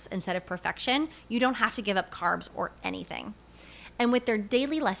progress instead of perfection. You don't have to give up carbs or anything. And with their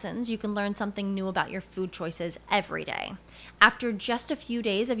daily lessons, you can learn something new about your food choices every day. After just a few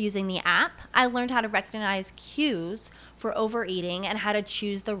days of using the app, I learned how to recognize cues for overeating and how to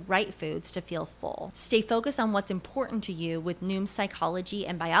choose the right foods to feel full. Stay focused on what's important to you with Noom's psychology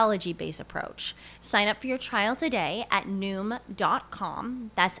and biology-based approach. Sign up for your trial today at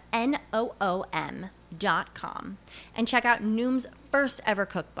Noom.com. That's NOOM.com. And check out Noom's first ever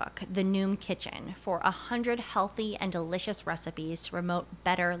cookbook, The Noom Kitchen, for 100 healthy and delicious recipes to promote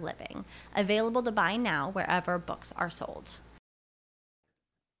better living. Available to buy now wherever books are sold.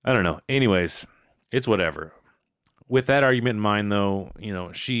 I don't know. Anyways, it's whatever. With that argument in mind, though,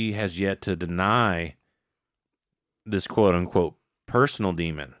 she has yet to deny this quote-unquote personal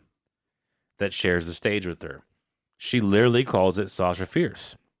demon that shares the stage with her. She literally calls it Sasha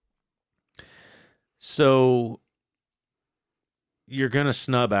Fierce. So you're going to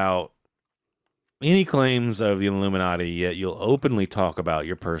snub out any claims of the Illuminati, yet you'll openly talk about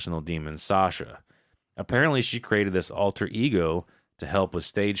your personal demon, Sasha. Apparently, she created this alter ego to help with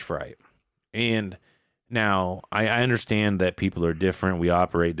stage fright. And now, I understand that people are different. We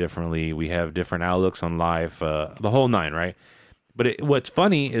operate differently. We have different outlooks on life, the whole nine, right? But what's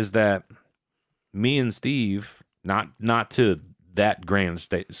funny is that me and Steve, not to that grand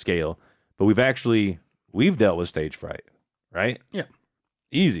scale, but we've dealt with stage fright, right? Yeah.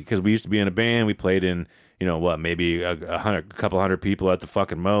 Easy, because we used to be in a band. We played in, maybe a couple hundred people at the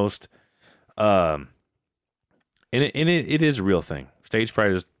fucking most. And it is a real thing. Stage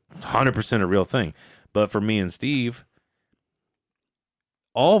fright is 100% a real thing. But for me and Steve,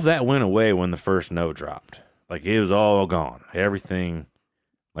 all of that went away when the first note dropped. Like, it was all gone. Everything,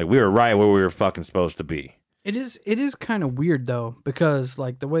 like, we were right where we were fucking supposed to be. It is kind of weird, though, because,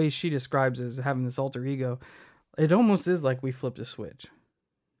 like, the way she describes as having this alter ego, it almost is like we flipped a switch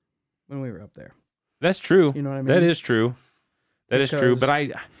when we were up there. That's true. You know what I mean? That is true. That is true. But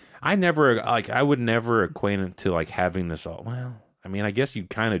I never, like, I would never equate it to, like, having this all, well, I mean, I guess you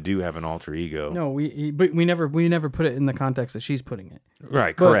kind of do have an alter ego. No, but we never put it in the context that she's putting it.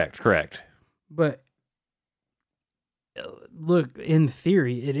 Right, correct. But look, in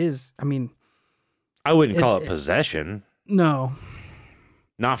theory, it is. I mean, I wouldn't call it possession. no,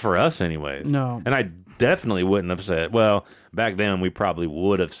 Not for us, anyways. No. And I definitely wouldn't have said. Well, back then we probably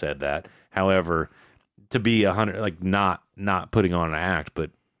would have said that. However, to be 100, like not putting on an act,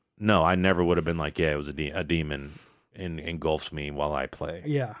 but no, I never would have been like, yeah, it was a demon engulfs me while I play.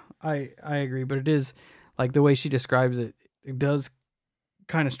 yeah, I agree, but it is like the way she describes it. It does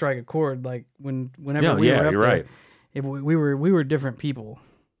kind of strike a chord. Like whenever we were up you're there, right. We were different people.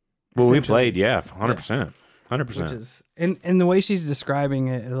 Well, we essentially. played, 100%. 100%. Which is and the way she's describing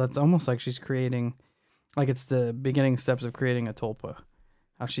it, it's almost like she's creating, like it's the beginning steps of creating a tulpa.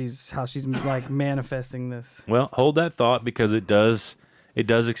 How she's like manifesting this. Well, hold that thought, because it does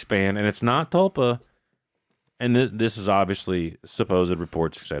expand, and it's not tulpa. And this is obviously supposed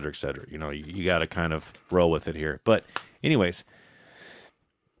reports, et cetera, et cetera. You know, you got to kind of roll with it here. But anyways,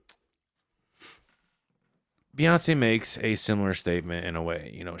 Beyonce makes a similar statement in a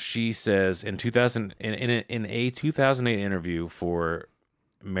way. You know, she says in a 2008 interview for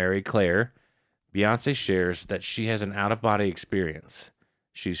Mary Claire, Beyonce shares that she has an out-of-body experience.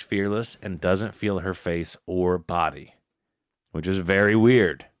 She's fearless and doesn't feel her face or body, which is very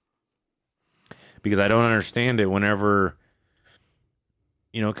weird. Because I don't understand it whenever,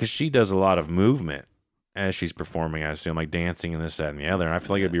 you know, because she does a lot of movement as she's performing, I assume, like dancing and this, that, and the other. And I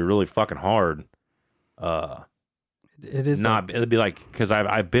feel like it'd be really fucking hard. It is not. It'd be like, because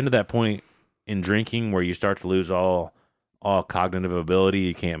I've been to that point in drinking where you start to lose all cognitive ability.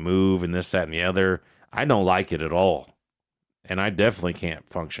 You can't move and this, that, and the other. I don't like it at all, and I definitely can't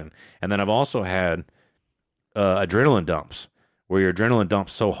function. And then I've also had adrenaline dumps where your adrenaline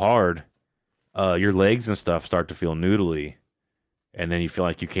dumps so hard. Your legs and stuff start to feel noodly, and then you feel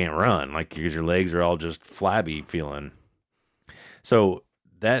like you can't run, like because your legs are all just flabby feeling. So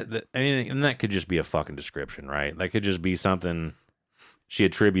I mean, and that could just be a fucking description, right? That could just be something she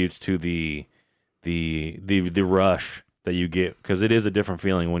attributes to the rush that you get, because it is a different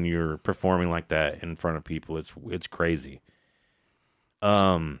feeling when you're performing like that in front of people. It's crazy.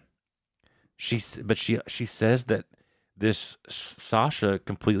 She says that this Sasha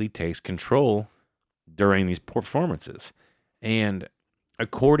completely takes control during these performances, and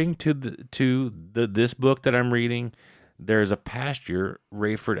according to this book that I'm reading, there's a pastor,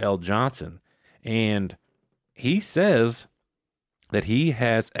 Rayford L. Johnson, and he says that he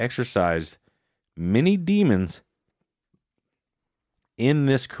has exorcised many demons in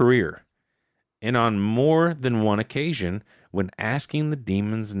this career, and on more than one occasion, when asking the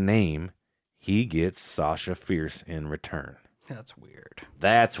demon's name, he gets Sasha Fierce in return. That's weird.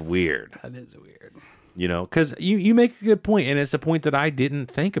 That's weird. That is weird. You know, because you make a good point, and it's a point that I didn't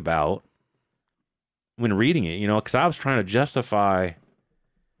think about when reading it, you know, because I was trying to justify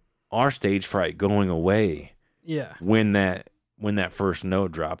our stage fright going away. Yeah. When that first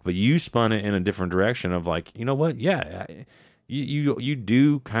note dropped, but you spun it in a different direction of like, you know what? Yeah, you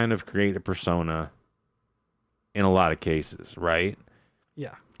do kind of create a persona in a lot of cases, right?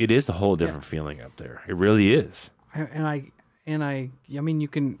 Yeah. It is a whole different feeling up there. It really is. I mean, you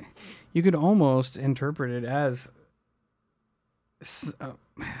could almost interpret it as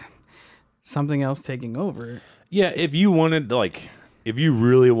something else taking over. Yeah, if you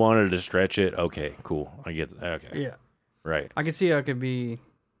really wanted to stretch it, okay, cool. I get okay. Yeah. Right. I could see how it could be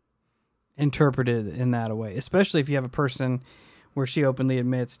interpreted in that way, especially if you have a person where she openly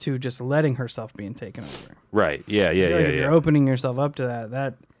admits to just letting herself being taken over. Right. Yeah. If you're opening yourself up to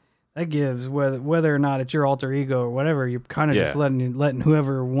that gives, whether or not it's your alter ego or whatever, you're kind of just letting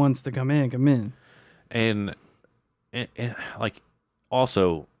whoever wants to come in. And like,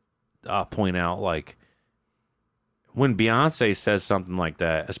 also, I'll point out, like, when Beyonce says something like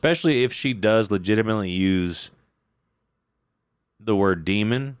that, especially if she does legitimately use the word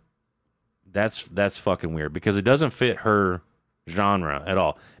demon, that's fucking weird, because it doesn't fit her genre at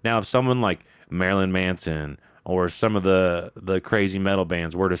all. Now, if someone like Marilyn Manson or some of the crazy metal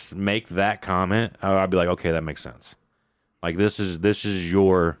bands were to make that comment, I'd be like, okay, that makes sense. Like, this is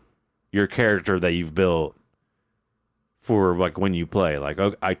your character that you've built for, like, when you play. Like,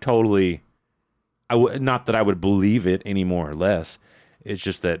 not that I would believe it any more or less. It's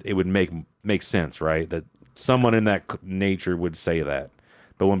just that it would make sense, right? That someone in that nature would say that.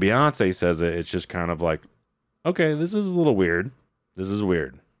 But when Beyonce says it, it's just kind of like, okay, this is a little weird. This is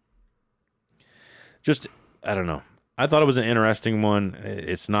weird. Just, I don't know. I thought it was an interesting one.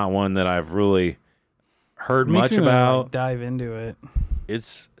 It's not one that I've really heard much about. Dive into it.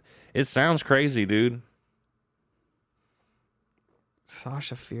 It sounds crazy, dude.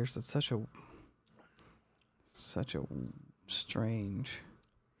 Sasha Fierce. It's such a strange.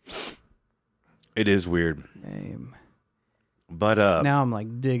 It is weird. Name. But now I'm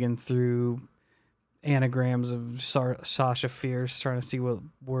like digging through anagrams of Sasha Fierce, trying to see what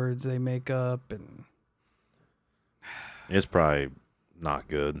words they make up, and it's probably not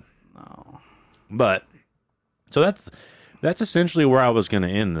good. no. But so that's essentially where I was going to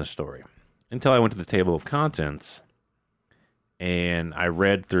end this story until I went to the table of contents and I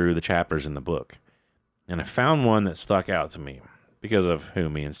read through the chapters in the book. And I found one that stuck out to me because of who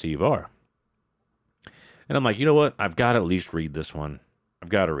me and Steve are. And I'm like, you know what? I've got to at least read this one. I've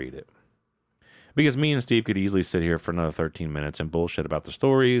got to read it. Because me and Steve could easily sit here for another 13 minutes and bullshit about the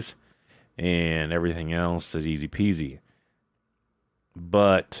stories and everything else is easy peasy.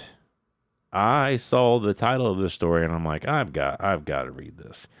 But I saw the title of this story and I'm like, I've got to read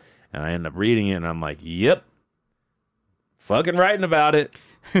this. And I end up reading it and I'm like, yep, fucking writing about it.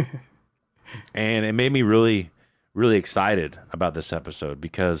 And it made me really, really excited about this episode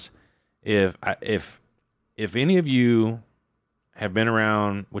because if any of you have been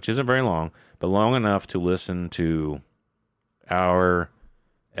around, which isn't very long, but long enough to listen to our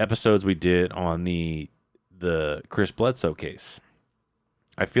episodes we did on the Chris Bledsoe case,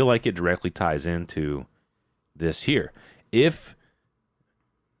 I feel like it directly ties into this here. If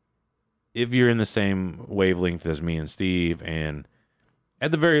you're in the same wavelength as me and Steve, and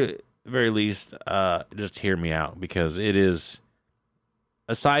at the very least, just hear me out because it is.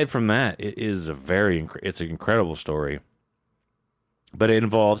 Aside from that, it is it's an incredible story. But it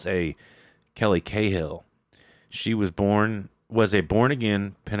involves a Kelly Cahill. She was a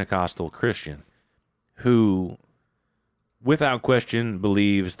born-again Pentecostal Christian who, without question,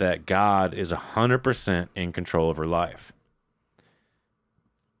 believes that God is 100% in control of her life.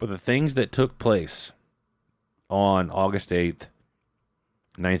 But the things that took place on August 8th,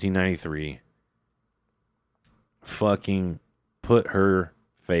 1993, fucking put her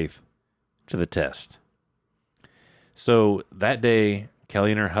faith to the test. So that day,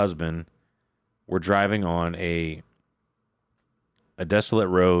 Kelly and her husband were driving on a desolate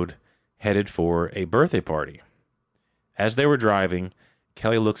road headed for a birthday party. As they were driving,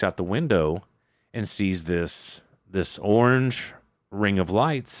 Kelly looks out the window and sees this orange ring of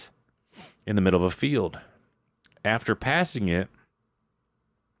lights in the middle of a field. After passing it,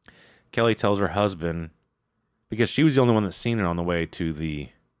 Kelly tells her husband, because she was the only one that's seen it on the way to the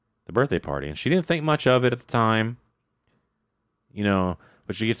birthday party, and she didn't think much of it at the time, but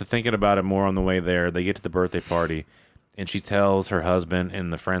she gets to thinking about it more on the way there. They get to the birthday party, and she tells her husband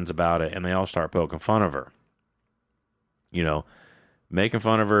and the friends about it, and they all start poking fun of her. Making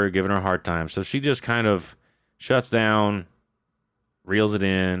fun of her, giving her a hard time. So she just kind of shuts down, reels it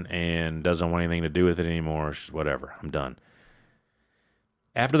in, and doesn't want anything to do with it anymore. She's, whatever, I'm done.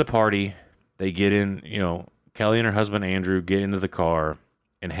 After the party, they get in, Kelly and her husband Andrew get into the car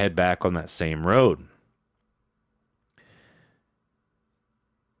and head back on that same road.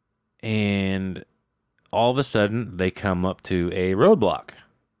 And all of a sudden, they come up to a roadblock.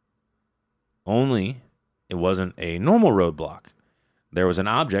 Only, it wasn't a normal roadblock. There was an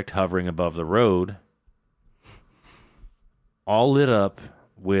object hovering above the road, all lit up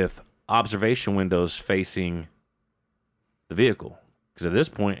with observation windows facing the vehicle. Because at this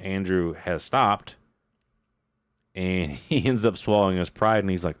point, Andrew has stopped, and he ends up swallowing his pride, and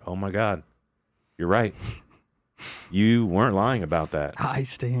he's like, oh my God, you're right. You weren't lying about that. I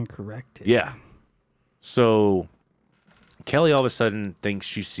stand corrected. Yeah. So Kelly all of a sudden thinks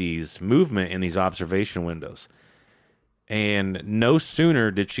she sees movement in these observation windows. And no sooner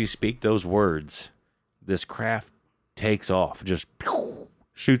did she speak those words, this craft takes off, just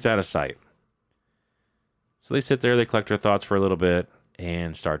shoots out of sight. So they sit there, they collect their thoughts for a little bit,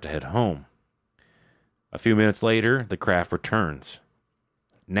 and start to head home. A few minutes later, the craft returns.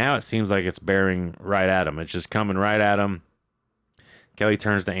 Now it seems like it's bearing right at him. It's just coming right at him. Kelly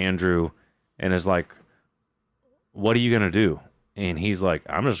turns to Andrew and is like, what are you going to do? And he's like,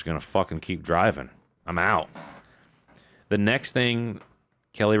 I'm just going to fucking keep driving. I'm out. The next thing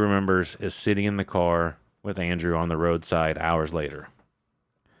Kelly remembers is sitting in the car with Andrew on the roadside hours later.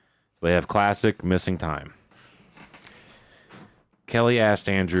 They have classic missing time. Kelly asked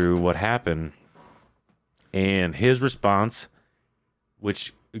Andrew what happened, and his response,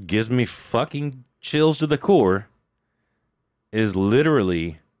 which gives me fucking chills to the core, is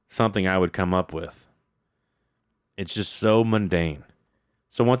literally something I would come up with. It's just so mundane.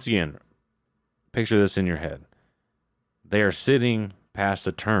 So once again, picture this in your head. They are sitting past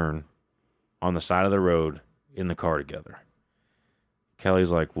a turn on the side of the road in the car together.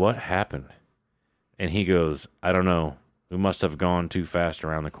 Kelly's like, what happened? And he goes, I don't know. We must have gone too fast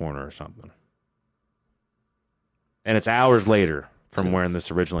around the corner or something. And it's hours later from when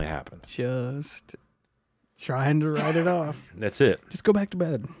this originally happened. Just Trying to write it off. That's it. Just go back to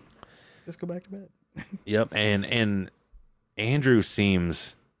bed. Just go back to bed. Yep. And Andrew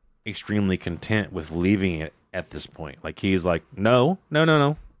seems extremely content with leaving it at this point. Like he's like, no. Like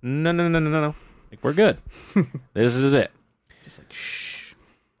we're good. This is it. Just like shh.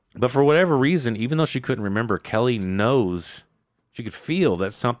 But for whatever reason, even though she couldn't remember, Kelly knows, she could feel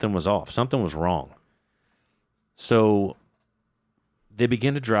that something was off. Something was wrong. So they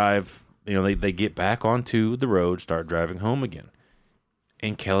begin to drive, they get back onto the road, start driving home again.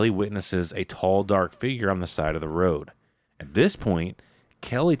 And Kelly witnesses a tall, dark figure on the side of the road. At this point,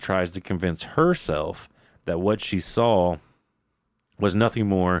 Kelly tries to convince herself that what she saw was nothing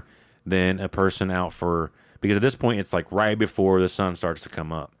more than a person out for, because at this point it's like right before the sun starts to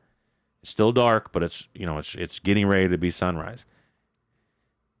come up. It's still dark, but it's getting ready to be sunrise.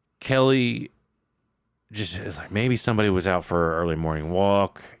 Kelly just is like, maybe somebody was out for an early morning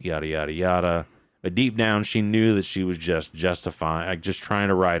walk, yada, yada, yada. But deep down, she knew that she was just justifying, like just trying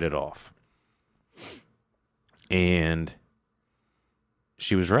to write it off. And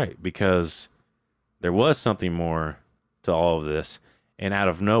she was right, because there was something more to all of this. And out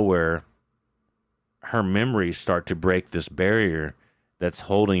of nowhere, her memories start to break this barrier that's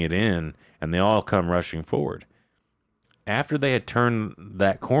holding it in, and they all come rushing forward. After they had turned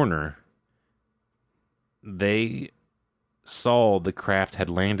that corner, they saw the craft had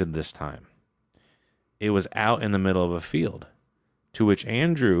landed this time. It was out in the middle of a field, to which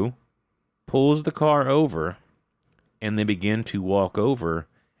Andrew pulls the car over, and they begin to walk over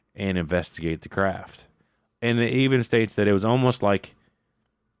and investigate the craft. And it even states that it was almost like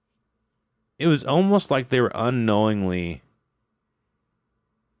they were unknowingly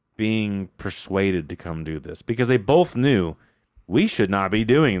being persuaded to come do this, because they both knew we should not be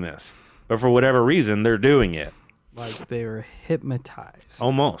doing this, but for whatever reason they're doing it. Like they were hypnotized.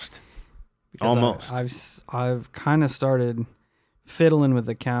 Almost. I've kind of started fiddling with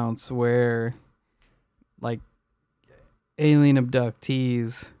accounts where like alien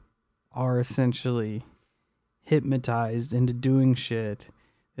abductees are essentially hypnotized into doing shit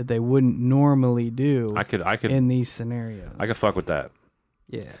that they wouldn't normally do. I could in these scenarios. I could fuck with that.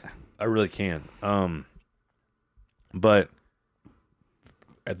 Yeah. I really can. But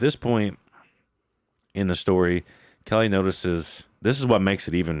at this point in the story, Kelly notices, this is what makes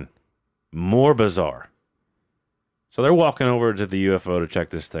it even more bizarre. So they're walking over to the UFO to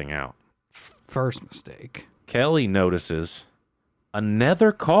check this thing out. First mistake. Kelly notices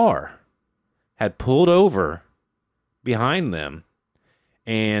another car had pulled over behind them,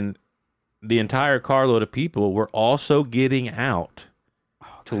 and the entire carload of people were also getting out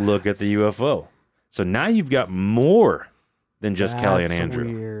to look at the UFO. So now you've got more than just Kelly and Andrew.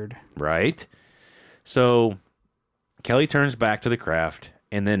 That's weird. Right? So Kelly turns back to the craft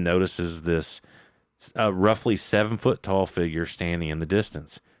and then notices this roughly 7-foot tall figure standing in the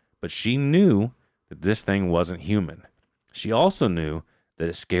distance. But she knew that this thing wasn't human. She also knew that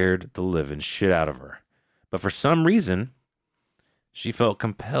it scared the living shit out of her. But for some reason, she felt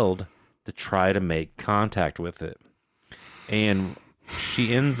compelled to try to make contact with it. And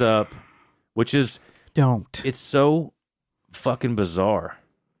she ends up, it's so fucking bizarre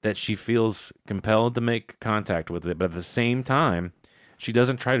that she feels compelled to make contact with it, but at the same time, she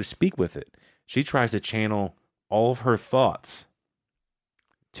doesn't try to speak with it. She tries to channel all of her thoughts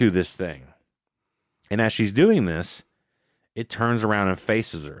to this thing. And as she's doing this, it turns around and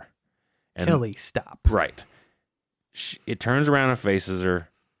faces her. And, Kelly, stop. Right. It turns around and faces her.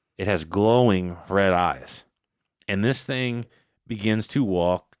 It has glowing red eyes. And this thing begins to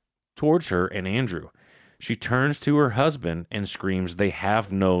walk towards her and Andrew. She turns to her husband and screams, "They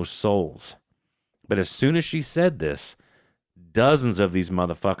have no souls." But as soon as she said this, dozens of these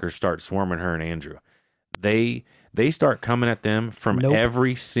motherfuckers start swarming her and Andrew. They start coming at them from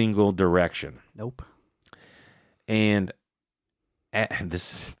every single direction. Nope. And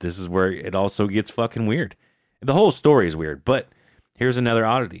this is where it also gets fucking weird. The whole story is weird, but here's another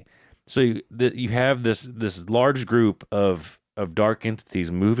oddity. So you have this large group of dark entities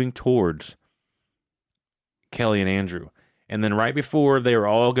moving towards Kelly and Andrew. And then right before they were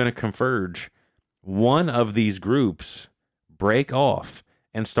all going to converge, one of these groups break off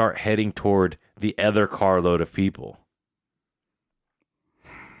and start heading toward the other carload of people.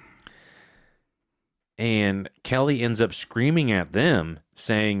 And Kelly ends up screaming at them,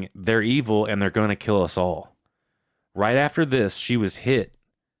 saying they're evil and they're going to kill us all. Right after this, she was hit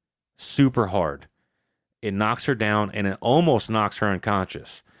super hard. It knocks her down and it almost knocks her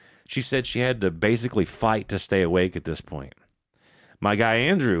unconscious. She said she had to basically fight to stay awake at this point. My guy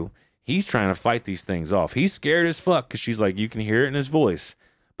Andrew, he's trying to fight these things off. He's scared as fuck because she's like, you can hear it in his voice.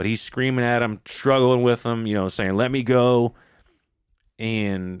 but he's screaming at him, struggling with him, saying, "Let me go."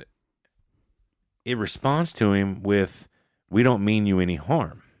 And it responds to him with, "We don't mean you any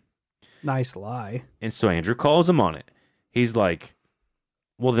harm." Nice lie. And so Andrew calls him on it. He's like,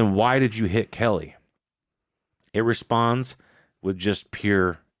 "Well, then why did you hit Kelly?" It responds with just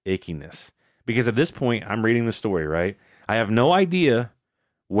pure ickiness. Because at this point, I'm reading the story, right? I have no idea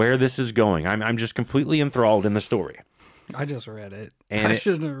where this is going. I'm just completely enthralled in the story. I just read it. And I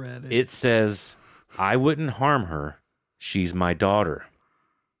shouldn't have read it. It says, "I wouldn't harm her. She's my daughter."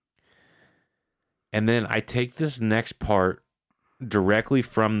 And then I take this next part directly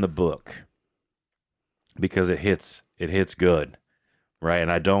from the book because it hits good, right?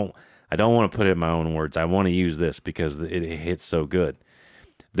 And I don't want to put it in my own words. I want to use this because it hits so good.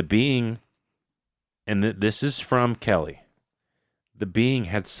 The being, and this is from Kelly, the being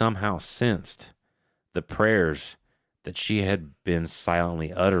had somehow sensed the prayers that she had been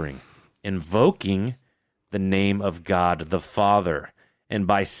silently uttering, invoking the name of God the Father. And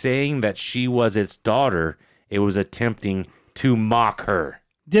by saying that she was its daughter, it was attempting to mock her.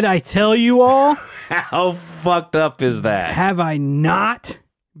 Did I tell you all? How fucked up is that? Have I not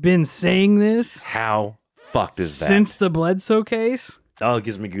been saying this? How fucked is that? Since the Bledsoe case? Oh, it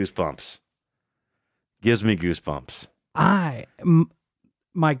gives me goosebumps. Gives me goosebumps.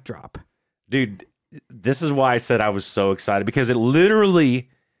 Mic drop. Dude, this is why I said I was so excited, because it literally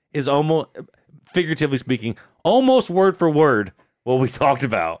is almost, figuratively speaking, almost word for word what we talked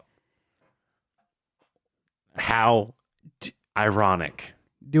about. How ironic.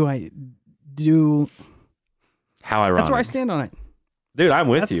 How ironic. That's where I stand on it. Dude, I'm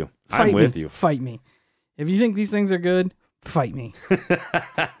with you. I'm with you. Fight me. If you think these things are good, fight me.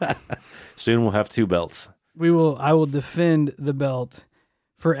 Soon we'll have 2 belts. I will defend the belt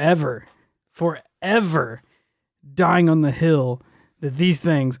forever, dying on the hill that these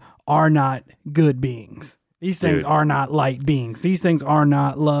things are not good beings. These things are not light beings. These things are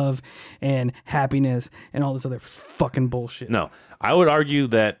not love and happiness and all this other fucking bullshit. No, I would argue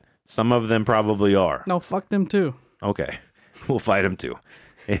that some of them probably are. No, fuck them too. Okay, we'll fight them too.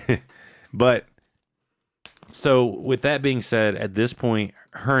 But, so with that being said, at this point,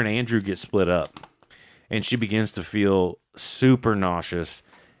 her and Andrew get split up. And she begins to feel super nauseous,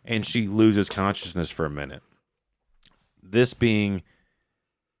 and she loses consciousness for a minute. This being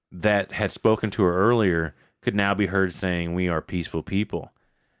that had spoken to her earlier could now be heard saying, "We are peaceful people."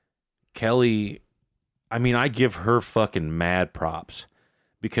 Kelly, I mean, I give her fucking mad props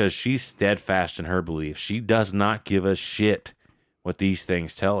because she's steadfast in her beliefs. She does not give a shit what these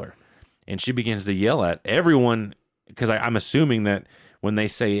things tell her. And she begins to yell at everyone, because I'm assuming that when they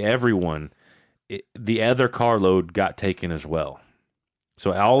say everyone, the other carload got taken as well.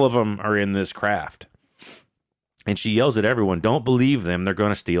 So all of them are in this craft. And she yells at everyone, "Don't believe them. They're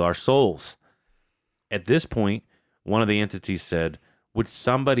going to steal our souls." At this point, one of the entities said, "Would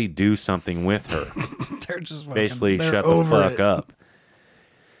somebody do something with her?" They're just basically shut the fuck up.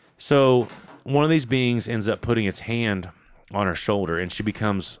 So one of these beings ends up putting its hand on her shoulder, and she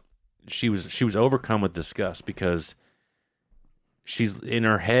was overcome with disgust, because she's in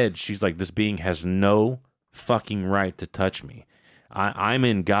her head. She's like, this being has no fucking right to touch me. I'm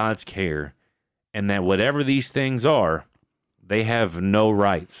in God's care, and that whatever these things are, they have no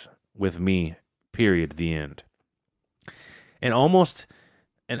rights with me, period, the end. And almost,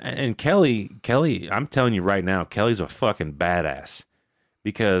 and Kelly, I'm telling you right now, Kelly's a fucking badass,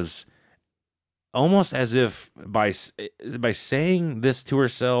 because almost as if by saying this to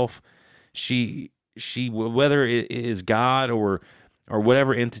herself, she whether it is God or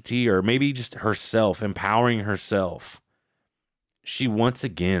whatever entity, or maybe just herself, empowering herself, she once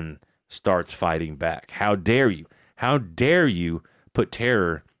again starts fighting back. How dare you? How dare you put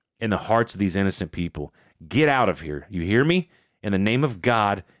terror in the hearts of these innocent people? Get out of here. You hear me? In the name of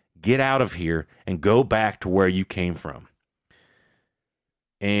God, get out of here and go back to where you came from.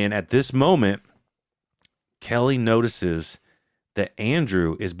 And at this moment, Kelly notices that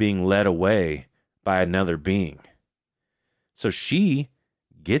Andrew is being led away by another being. So she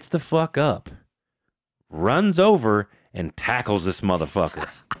gets the fuck up, runs over, and tackles this motherfucker.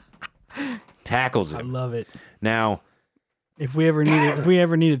 Tackles him. I love it. Now, if we ever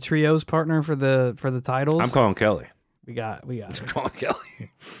need a trios partner for the titles, I'm calling Kelly. We got I'm calling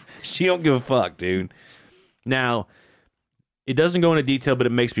Kelly. She don't give a fuck, dude. Now, it doesn't go into detail, but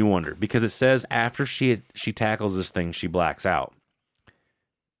it makes me wonder, because it says after she tackles this thing, she blacks out.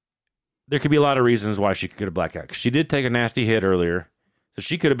 There could be a lot of reasons why she could have blacked out. 'Cause she did take a nasty hit earlier, so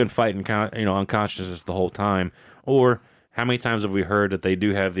she could have been fighting, unconsciousness the whole time. Or how many times have we heard that they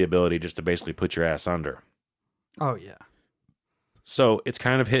do have the ability just to basically put your ass under? Oh yeah. So it's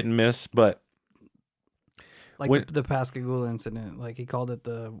kind of hit and miss, but Like when- the Pascagoula incident, like he called it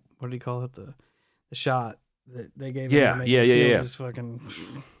what did he call it? The shot that they gave him Yeah, to make yeah, him yeah, feel yeah. just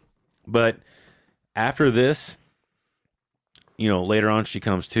fucking. But after this, later on she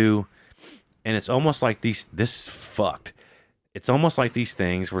comes to, and it's almost like this fucked. It's almost like these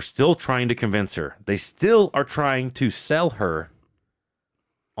things, we're still trying to convince her. They still are trying to sell her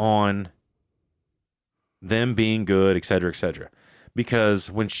on them being good, et cetera, et cetera. Because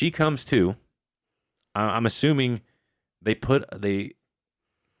when she comes to, I'm assuming I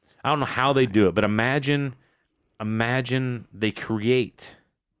don't know how they do it, but imagine they create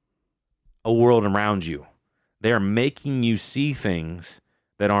a world around you. They are making you see things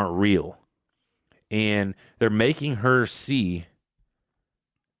that aren't real. And they're making her see,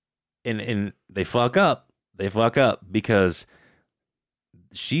 and they fuck up. They fuck up because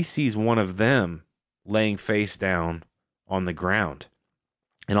she sees one of them laying face down on the ground.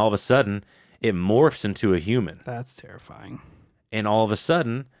 And all of a sudden, it morphs into a human. That's terrifying. And all of a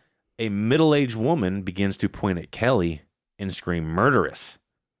sudden, a middle-aged woman begins to point at Kelly and scream, "Murderess.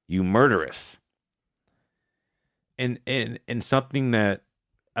 You murderess." And something that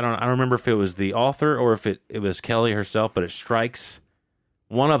I don't remember if it was the author or if it was Kelly herself, but it strikes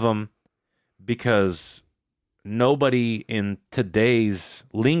one of them because nobody in today's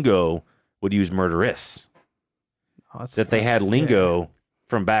lingo would use murderess. Oh, That they had lingo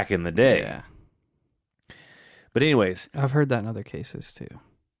from back in the day. Yeah, But anyways, I've heard that in other cases too.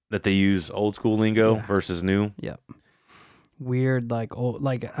 that they use old school lingo Yeah. versus new. Yep. Weird, like old,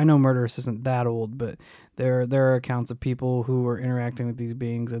 like I know Murderous isn't that old, but there are accounts of people who are interacting with these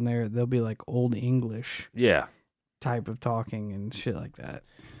beings, and they'll be like old English Yeah. type of talking and shit like that.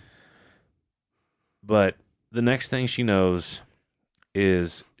 But the next thing she knows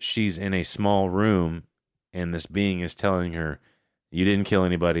is she's in a small room and this being is telling her, "You didn't kill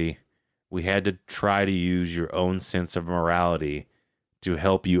anybody. We had to try to use your own sense of morality to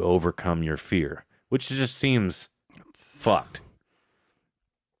help you overcome your fear," which just seems fucked.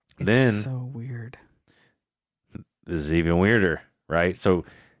 It's Then so weird. this is even weirder, right? So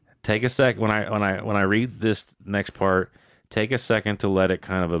take a sec when I read this next part, take a second to let it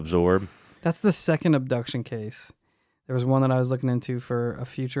kind of absorb. That's the second abduction case. There was one that I was looking into for a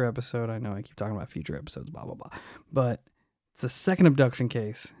future episode. I know I keep talking about future episodes, blah blah blah, but it's the second abduction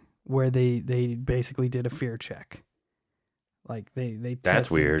case where they basically did a fear check. Like they That's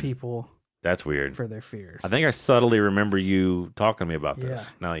tested weird. people That's weird. for their fears. I think I subtly remember you talking to me about this. Yeah.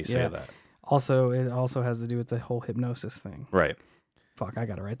 Now that you say Yeah. that. Also, it also has to do with the whole hypnosis thing. Right. Fuck, I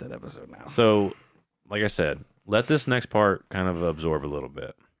gotta write that episode now. So, like I said, let this next part kind of absorb a little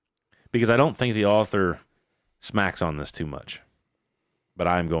bit. Because I don't think the author smacks on this too much. But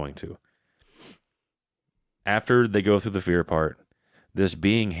I'm going to. After they go through the fear part, this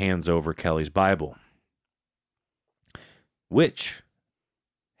being hands over Kelly's Bible, which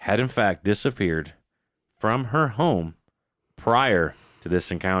had in fact disappeared from her home prior to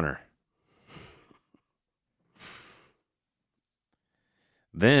this encounter.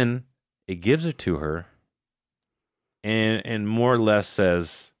 Then it gives it to her and more or less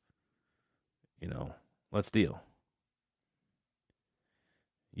says, let's deal.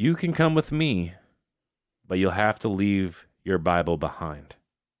 You can come with me, but you'll have to leave your Bible behind.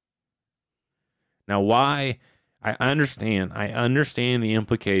 Now, why? I understand the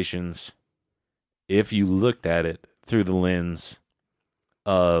implications if you looked at it through the lens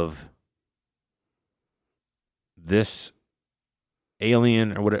of this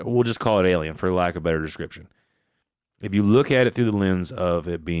alien, or whatever, we'll just call it alien for lack of a better description. If you look at it through the lens of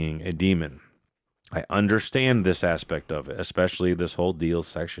it being a demon, I understand this aspect of it, especially this whole deal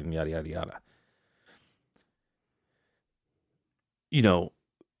section, yada, yada, yada.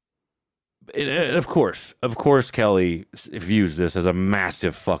 Of course, Kelly views this as a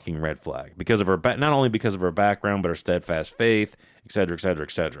massive fucking red flag because of her, not only because of her background, but her steadfast faith, et cetera, et cetera,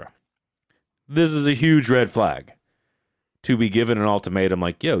 et cetera. This is a huge red flag to be given an ultimatum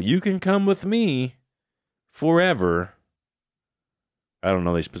like, yo, you can come with me forever. I don't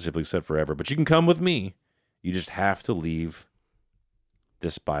know they specifically said forever, but you can come with me. You just have to leave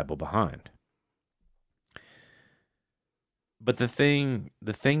this Bible behind. But the thing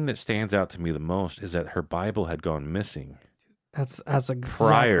that stands out to me the most is that her Bible had gone missing. That's exactly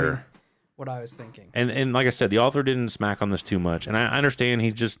prior. what I was thinking. And like I said, the author didn't smack on this too much. And I understand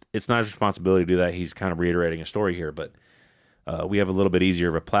it's not his responsibility to do that. He's kind of reiterating a story here, but we have a little bit easier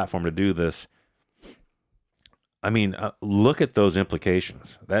of a platform to do this. I mean, look at those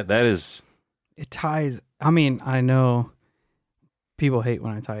implications. That is... It ties. I mean, I know people hate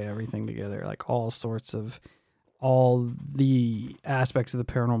when I tie everything together, like all sorts of all the aspects of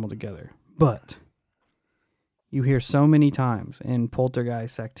the paranormal together. But you hear so many times in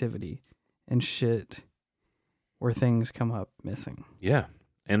poltergeist activity and shit where things come up missing. Yeah.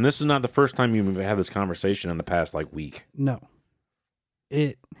 And this is not the first time you've had this conversation in the past like week. No.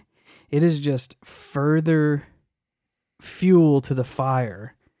 It is just further fuel to the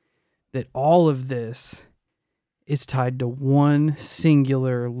fire that all of this is tied to one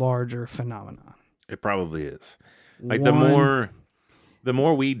singular larger phenomenon. It probably is. Like the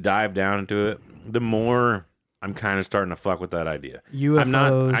more we dive down into it, the more I'm kind of starting to fuck with that idea.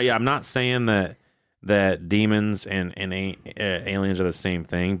 UFOs. I'm not saying that demons and aliens are the same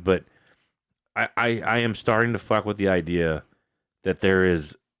thing, but I am starting to fuck with the idea that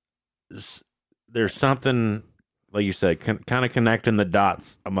there's something, like you said, kind of connecting the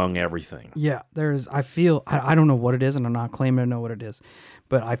dots among everything. Yeah, I don't know what it is, and I'm not claiming to know what it is,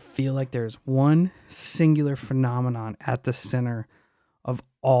 but I feel like there's one singular phenomenon at the center of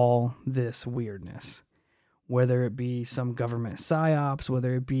all this weirdness. Whether it be some government psyops,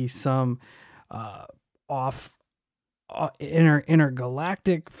 whether it be some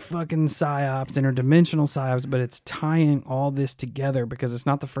intergalactic fucking psyops, interdimensional psyops, but it's tying all this together because it's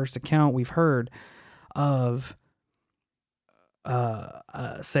not the first account we've heard of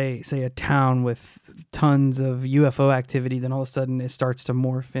say a town with tons of UFO activity, then all of a sudden it starts to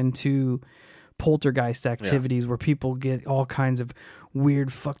morph into poltergeist activities where people get all kinds of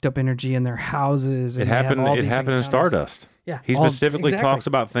weird fucked up energy in their houses. And it happened in Stardust. Yeah. He specifically talks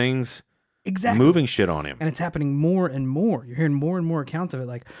about things moving shit on him. And it's happening more and more. You're hearing more and more accounts of it,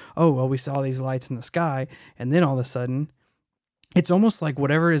 like, oh, well, we saw these lights in the sky, and then all of a sudden it's almost like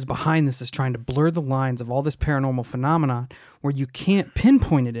whatever is behind this is trying to blur the lines of all this paranormal phenomenon where you can't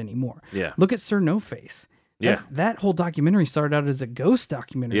pinpoint it anymore. Yeah. Look at Sir No Face. That whole documentary started out as a ghost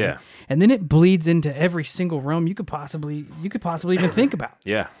documentary. Yeah. And then it bleeds into every single realm you could possibly even think about.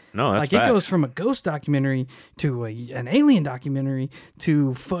 Yeah. No, that's like it goes from a ghost documentary to an alien documentary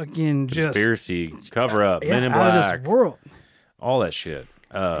to fucking conspiracy, cover up, Men in out Black, of this world. all that shit.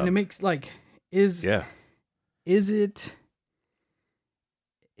 And it makes like is that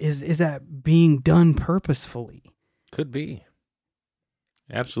being done purposefully? Could be.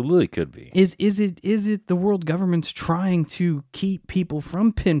 Absolutely could be. Is it the world government's trying to keep people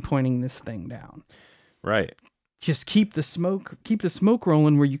from pinpointing this thing down? Right. Just keep the smoke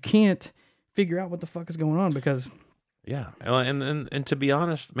rolling where you can't figure out what the fuck is going on because yeah. And to be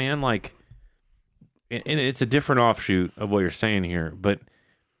honest, man, like and it's a different offshoot of what you're saying here, but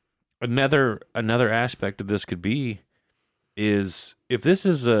another aspect of this could be is if this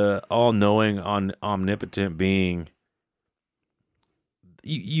is a all-knowing, omnipotent being,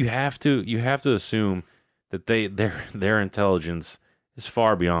 you have to assume that their intelligence is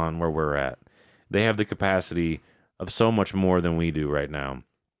far beyond where we're at. They have the capacity of so much more than we do right now.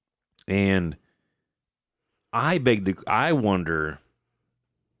 And I wonder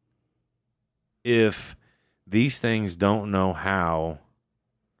if these things don't know how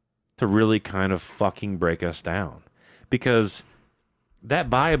to really kind of fucking break us down. Because that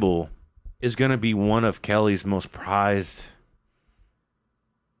Bible is going to be one of Kelly's most prized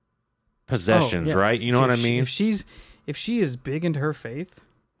possessions, right? You know what I mean? If she is big into her faith,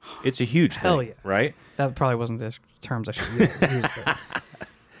 it's a huge thing, right? That probably wasn't the terms I should use.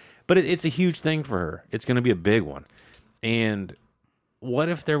 But it's a huge thing for her. It's going to be a big one. And what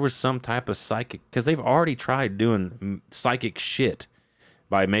if there was some type of psychic? Because they've already tried doing psychic shit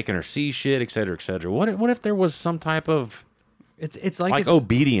by making her see shit, et cetera, et cetera. What if there was some type of it's like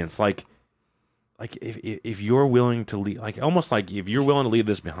obedience, like if you're willing to leave, like almost like if you're willing to leave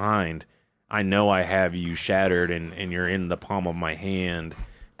this behind, I know I have you shattered and you're in the palm of my hand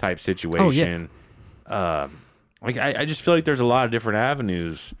type situation. Oh, yeah. Like I just feel like there's a lot of different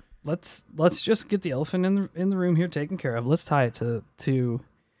avenues. Let's just get the elephant in the room here taken care of. Let's tie it to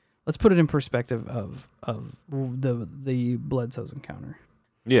let's put it in perspective of the Bledsoe's encounter.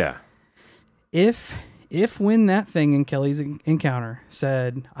 Yeah. If when that thing in Kelly's encounter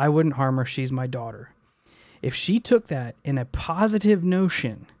said, I wouldn't harm her, she's my daughter. If she took that in a positive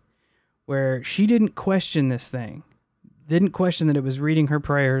notion where she didn't question this thing, didn't question that it was reading her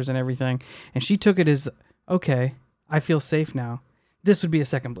prayers and everything, and she took it as, okay, I feel safe now, this would be a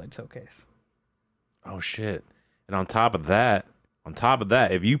second Bledsoe case. Oh, shit. And on top of that,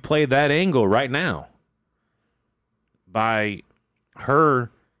 if you play that angle right now, by her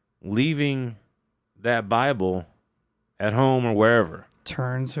leaving that Bible at home or wherever,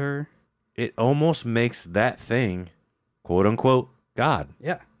 turns her, it almost makes that thing, quote unquote, God.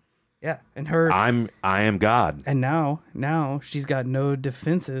 Yeah. And her, I am God. And now she's got no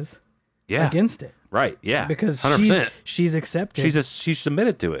defenses against it. Right. Yeah. because 100%. she's accepted. She's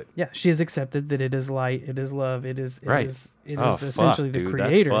submitted to it. Yeah, she has accepted that it is light, it is love, it is Right. it is essentially the dude,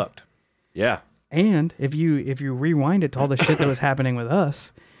 creator. That's fucked. Yeah. And if you rewind it to all the shit that was happening with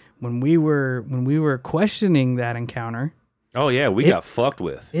us when we were questioning that encounter, Oh yeah, we got fucked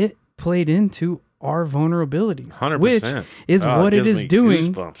with. it played into our vulnerabilities, 100%. which is Oh, what it it gives is me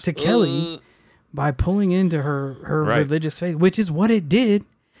doing goosebumps. to Kelly by pulling into her Right. religious faith, which is what it did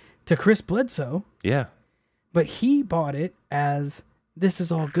to Chris Bledsoe. Yeah. But he bought it as this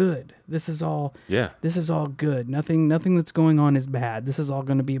is all good. This is all good. Nothing that's going on is bad. This is all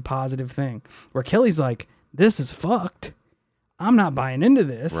going to be a positive thing. Where Kelly's like, this is fucked. I'm not buying into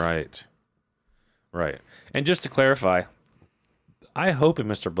this. Right. Right. And just to clarify, I hope in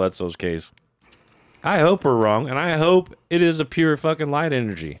Mr. Bledsoe's case, I hope we're wrong, and I hope it is a pure fucking light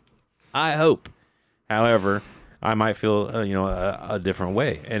energy. I hope. However, I might feel, a different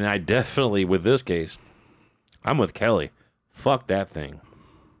way. And I definitely, with this case, I'm with Kelly. Fuck that thing.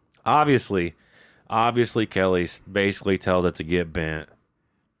 Obviously, Kelly basically tells it to get bent.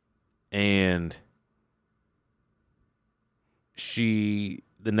 And the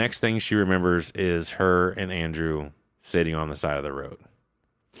next thing she remembers is her and Andrew sitting on the side of the road.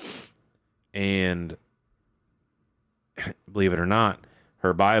 And believe it or not,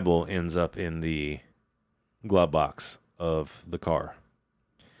 her Bible ends up in the glove box of the car.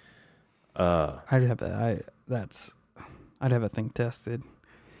 I'd have a thing tested.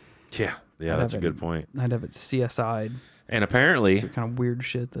 Yeah, that's a good point. I'd have it CSI'd. And apparently, It's kind of weird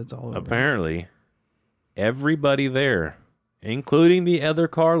shit that's all over. apparently, everybody there, including the other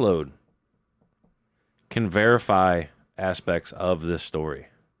carload, can verify aspects of this story.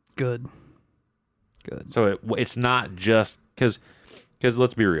 Good. So it's not just because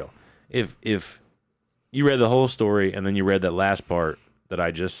let's be real. If you read the whole story and then you read that last part that I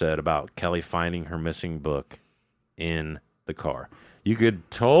just said about Kelly finding her missing book in the car, you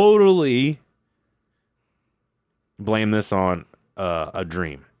could totally blame this on a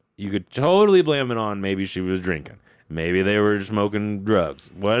dream. You could totally blame it on maybe she was drinking. Maybe they were smoking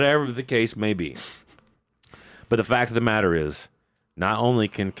drugs. Whatever the case may be. But the fact of the matter is, not only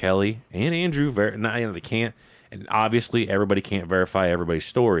can Kelly and Andrew, they can't, and obviously everybody can't verify everybody's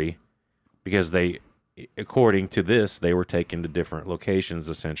story because they, according to this, they were taken to different locations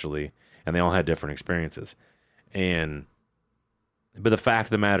essentially, and they all had different experiences. But the fact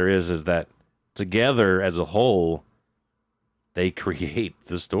of the matter is that together as a whole, they create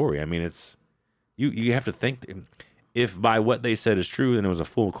the story. I mean, it's you have to think if by what they said is true, and it was a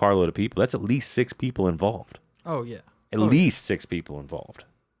full carload of people, that's at least 6 people involved. Oh yeah. At least 6 people involved.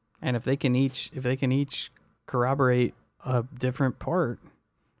 And if they can each corroborate a different part,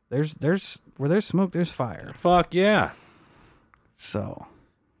 there's where there's smoke, there's fire. Fuck yeah. So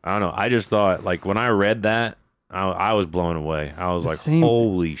I don't know. I just thought, like, when I read that, I was blown away. I was like,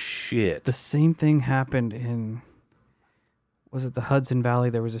 holy shit. The same thing happened in, was it the Hudson Valley?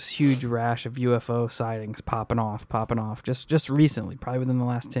 There was this huge rash of UFO sightings popping off, just recently, probably within the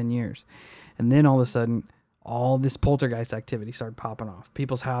last 10 years. And then all of a sudden, all this poltergeist activity started popping off.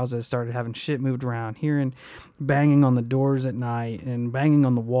 People's houses started having shit moved around, hearing banging on the doors at night and banging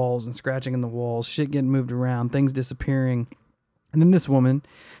on the walls and scratching in the walls, shit getting moved around, things disappearing. And then this woman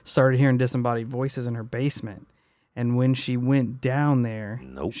started hearing disembodied voices in her basement. And when she went down there,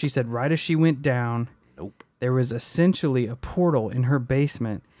 she said right as she went down, there was essentially a portal in her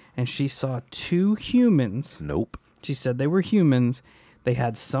basement, and she saw 2 humans. She said they were humans. They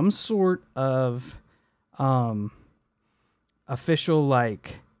had some sort of official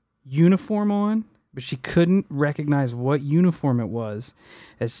like uniform on, but she couldn't recognize what uniform it was.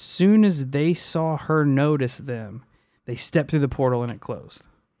 As soon as they saw her notice them, they stepped through the portal and it closed.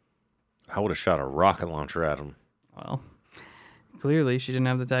 I would have shot a rocket launcher at him. Well, clearly she didn't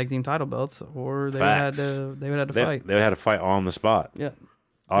have the tag team title belts, or they would have to fight. They would have to fight on the spot. Yeah,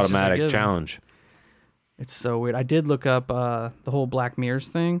 automatic challenge. It's so weird. I did look up the whole Black Mirrors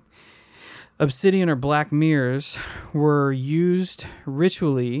thing. Obsidian or black mirrors were used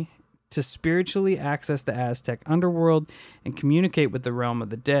ritually to spiritually access the Aztec underworld and communicate with the realm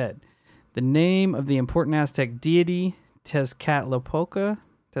of the dead. The name of the important Aztec deity, Tezcatlipoca,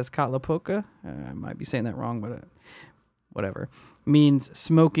 I might be saying that wrong, but whatever, means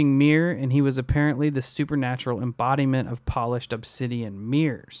smoking mirror, and he was apparently the supernatural embodiment of polished obsidian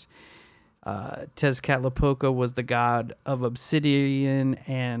mirrors. Tezcatlipoca was the god of obsidian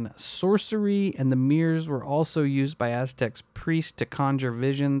and sorcery, and the mirrors were also used by Aztecs priests to conjure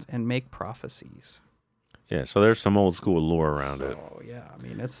visions and make prophecies. Yeah, so there's some old school lore around it. Oh yeah, I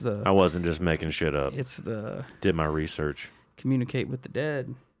mean I wasn't just making shit up. Did my research. Communicate with the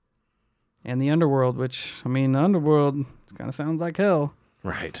dead. and the underworld, which, I mean, the underworld kind of sounds like hell.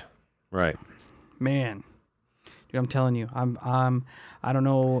 Right. Man. Dude, I'm telling you, I don't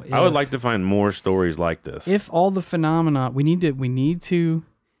know. I would like to find more stories like this. If all the phenomena, we need to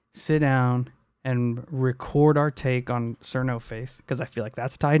sit down and record our take on Sir No Face, because I feel like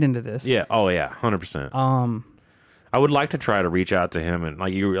that's tied into this. Yeah. Oh yeah. 100%. I would like to try to reach out to him and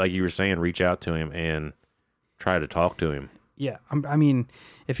like you were saying, reach out to him and try to talk to him. Yeah. I mean,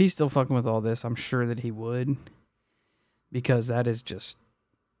 if he's still fucking with all this, I'm sure that he would, because that is just,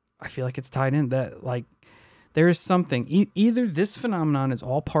 I feel like it's tied in that, like, there is something, either this phenomenon is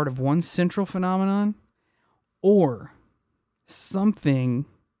all part of one central phenomenon, or something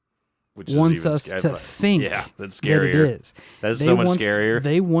Which wants even us scary, to but- think yeah, that's that scarier. it is. That's They so much want- scarier.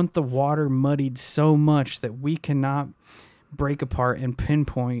 They want the water muddied so much that we cannot break apart and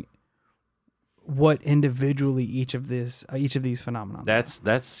pinpoint what individually each of these phenomena. That's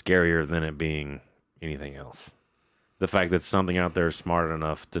scarier than it being anything else. The fact that something out there is smart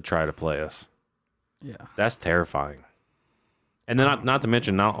enough to try to play us. Yeah. That's terrifying. And then not to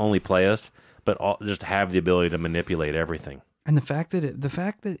mention not only play us, but just have the ability to manipulate everything. And the fact that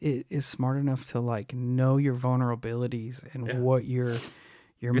it is smart enough to like know your vulnerabilities and what you're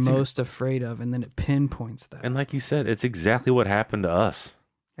most afraid of, and then it pinpoints that. And like you said, it's exactly what happened to us.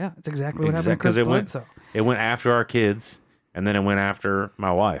 Yeah, it's exactly what happened to Chris it Bledsoe. It went after our kids, and then it went after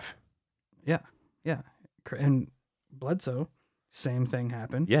my wife. Yeah. And Bledsoe, same thing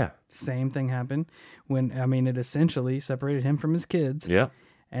happened. Yeah. Same thing happened when, I mean, it essentially separated him from his kids. Yep.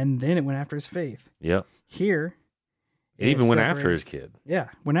 And then it went after his faith. Yep. Here, It even went after separated- his kid. Yeah,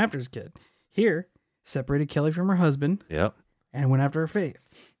 went after his kid. Here, separated Kelly from her husband Yep. and went after her faith.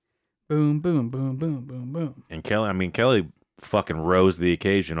 Boom, boom, boom, boom, boom, boom. And Kelly fucking rose to the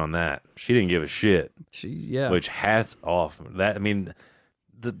occasion on that. She didn't give a shit. Which hats off. That, I mean,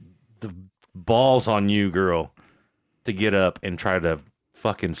 the balls on you, girl, to get up and try to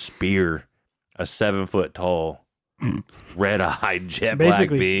fucking spear a 7-foot tall, red-eyed, jet black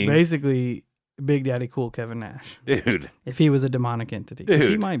being. Basically, Big Daddy Cool Kevin Nash. Dude. If he was a demonic entity. Which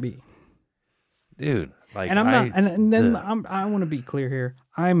he might be. Dude. Like, And I'm not, and then I want to be clear here.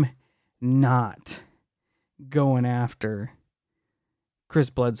 I'm not going after Chris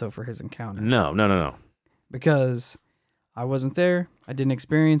Bledsoe for his encounter. No. Because I wasn't there. I didn't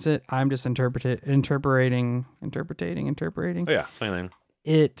experience it. I'm just interpreting Oh, yeah, same thing.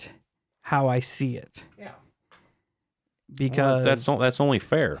 it how I see it. Yeah. Because That's only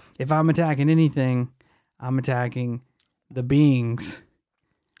fair. if I'm attacking anything, I'm attacking the beings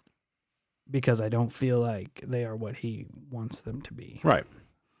because I don't feel like they are what he wants them to be. Right.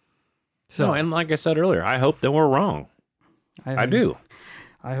 So, No, and like I said earlier, I hope that we're wrong. I do.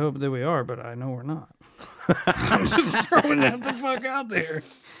 I hope that we are, but I know we're not. I'm just throwing that the fuck out there.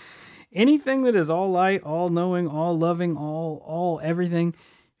 Anything that is all light, all knowing, all loving, all everything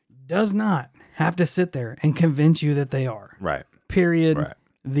does not have to sit there and convince you that they are. Right. Period. Right.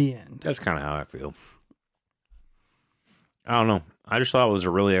 The end. That's kind of how I feel. I don't know. I just thought it was a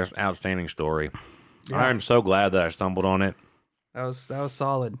really outstanding story. Yeah. I'm so glad that I stumbled on it. That was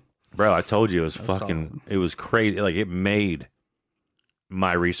solid. Bro, I told you it was That was fucking, solid. it was crazy. Like, it made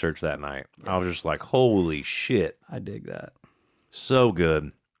my research that night. I was just like, holy shit. I dig that. So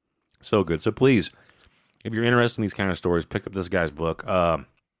good. So good. So please, if you're interested in these kind of stories, pick up this guy's book.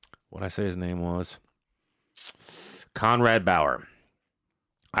 What I say his name was? Conrad Bauer.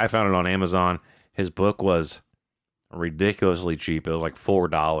 I found it on Amazon. His book was ridiculously cheap. It was like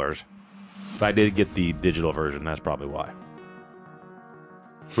 $4. But I did get the digital version. That's probably why.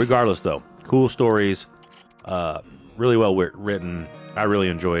 Regardless, though, cool stories. Really well written. I really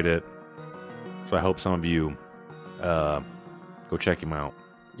enjoyed it. So I hope some of you go check him out.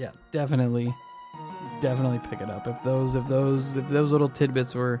 Yeah, definitely pick it up. If those little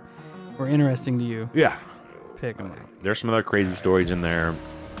tidbits were interesting to you, Yeah. pick them up. There's some other crazy stories in there.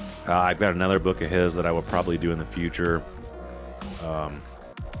 I've got another book of his that I will probably do in the future.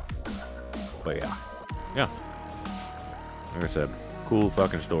 But yeah. Like I said, cool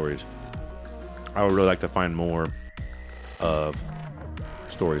fucking stories. I would really like to find more of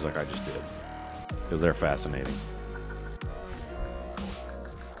stories like I just did, because they're fascinating.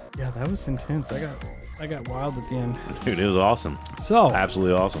 Yeah, that was intense. I got wild at the end. Dude, it was awesome. So,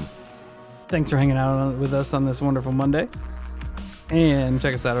 Absolutely awesome. thanks for hanging out with us on this wonderful Monday. And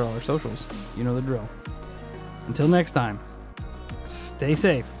check us out at all our socials. You know the drill. Until next time, stay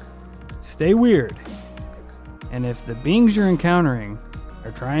safe, stay weird, and if the beings you're encountering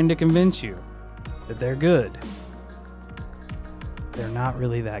are trying to convince you that they're good, they're not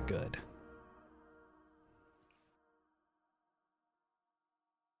really that good.